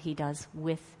see what he does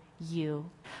with you.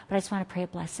 But I just want to pray a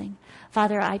blessing.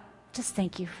 Father, I just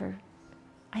thank you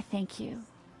I thank you.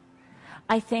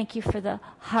 I thank you for the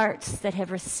hearts that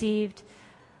have received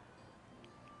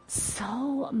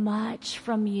so much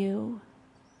from you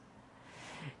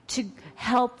to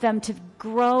help them to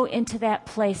grow into that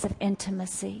place of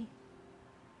intimacy,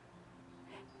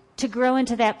 to grow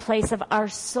into that place of our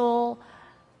soul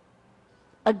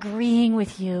agreeing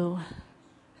with you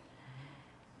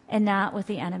and not with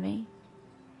the enemy,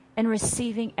 and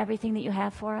receiving everything that you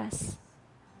have for us.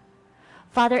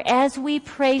 Father, as we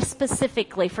pray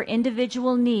specifically for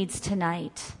individual needs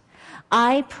tonight,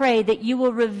 I pray that you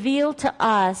will reveal to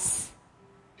us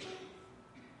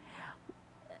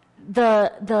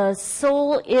the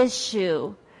soul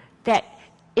issue that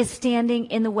is standing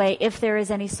in the way, if there is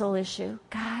any soul issue.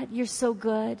 God, you're so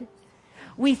good.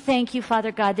 We thank you,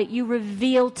 Father God, that you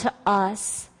reveal to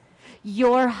us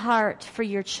your heart for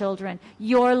your children,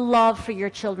 your love for your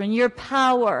children, your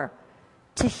power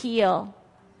to heal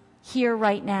here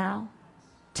right now,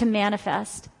 to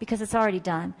manifest, because it's already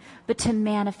done, but to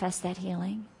manifest that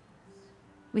healing.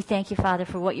 We thank you, Father,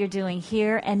 for what you're doing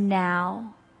here and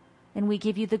now. And we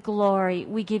give you the glory,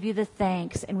 we give you the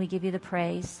thanks, and we give you the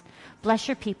praise. Bless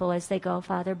your people as they go,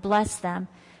 Father. Bless them.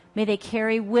 May they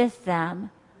carry with them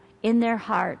in their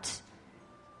heart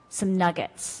some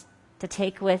nuggets to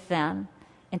take with them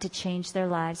and to change their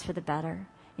lives for the better.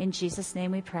 In Jesus'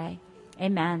 name we pray.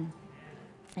 Amen.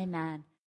 Amen.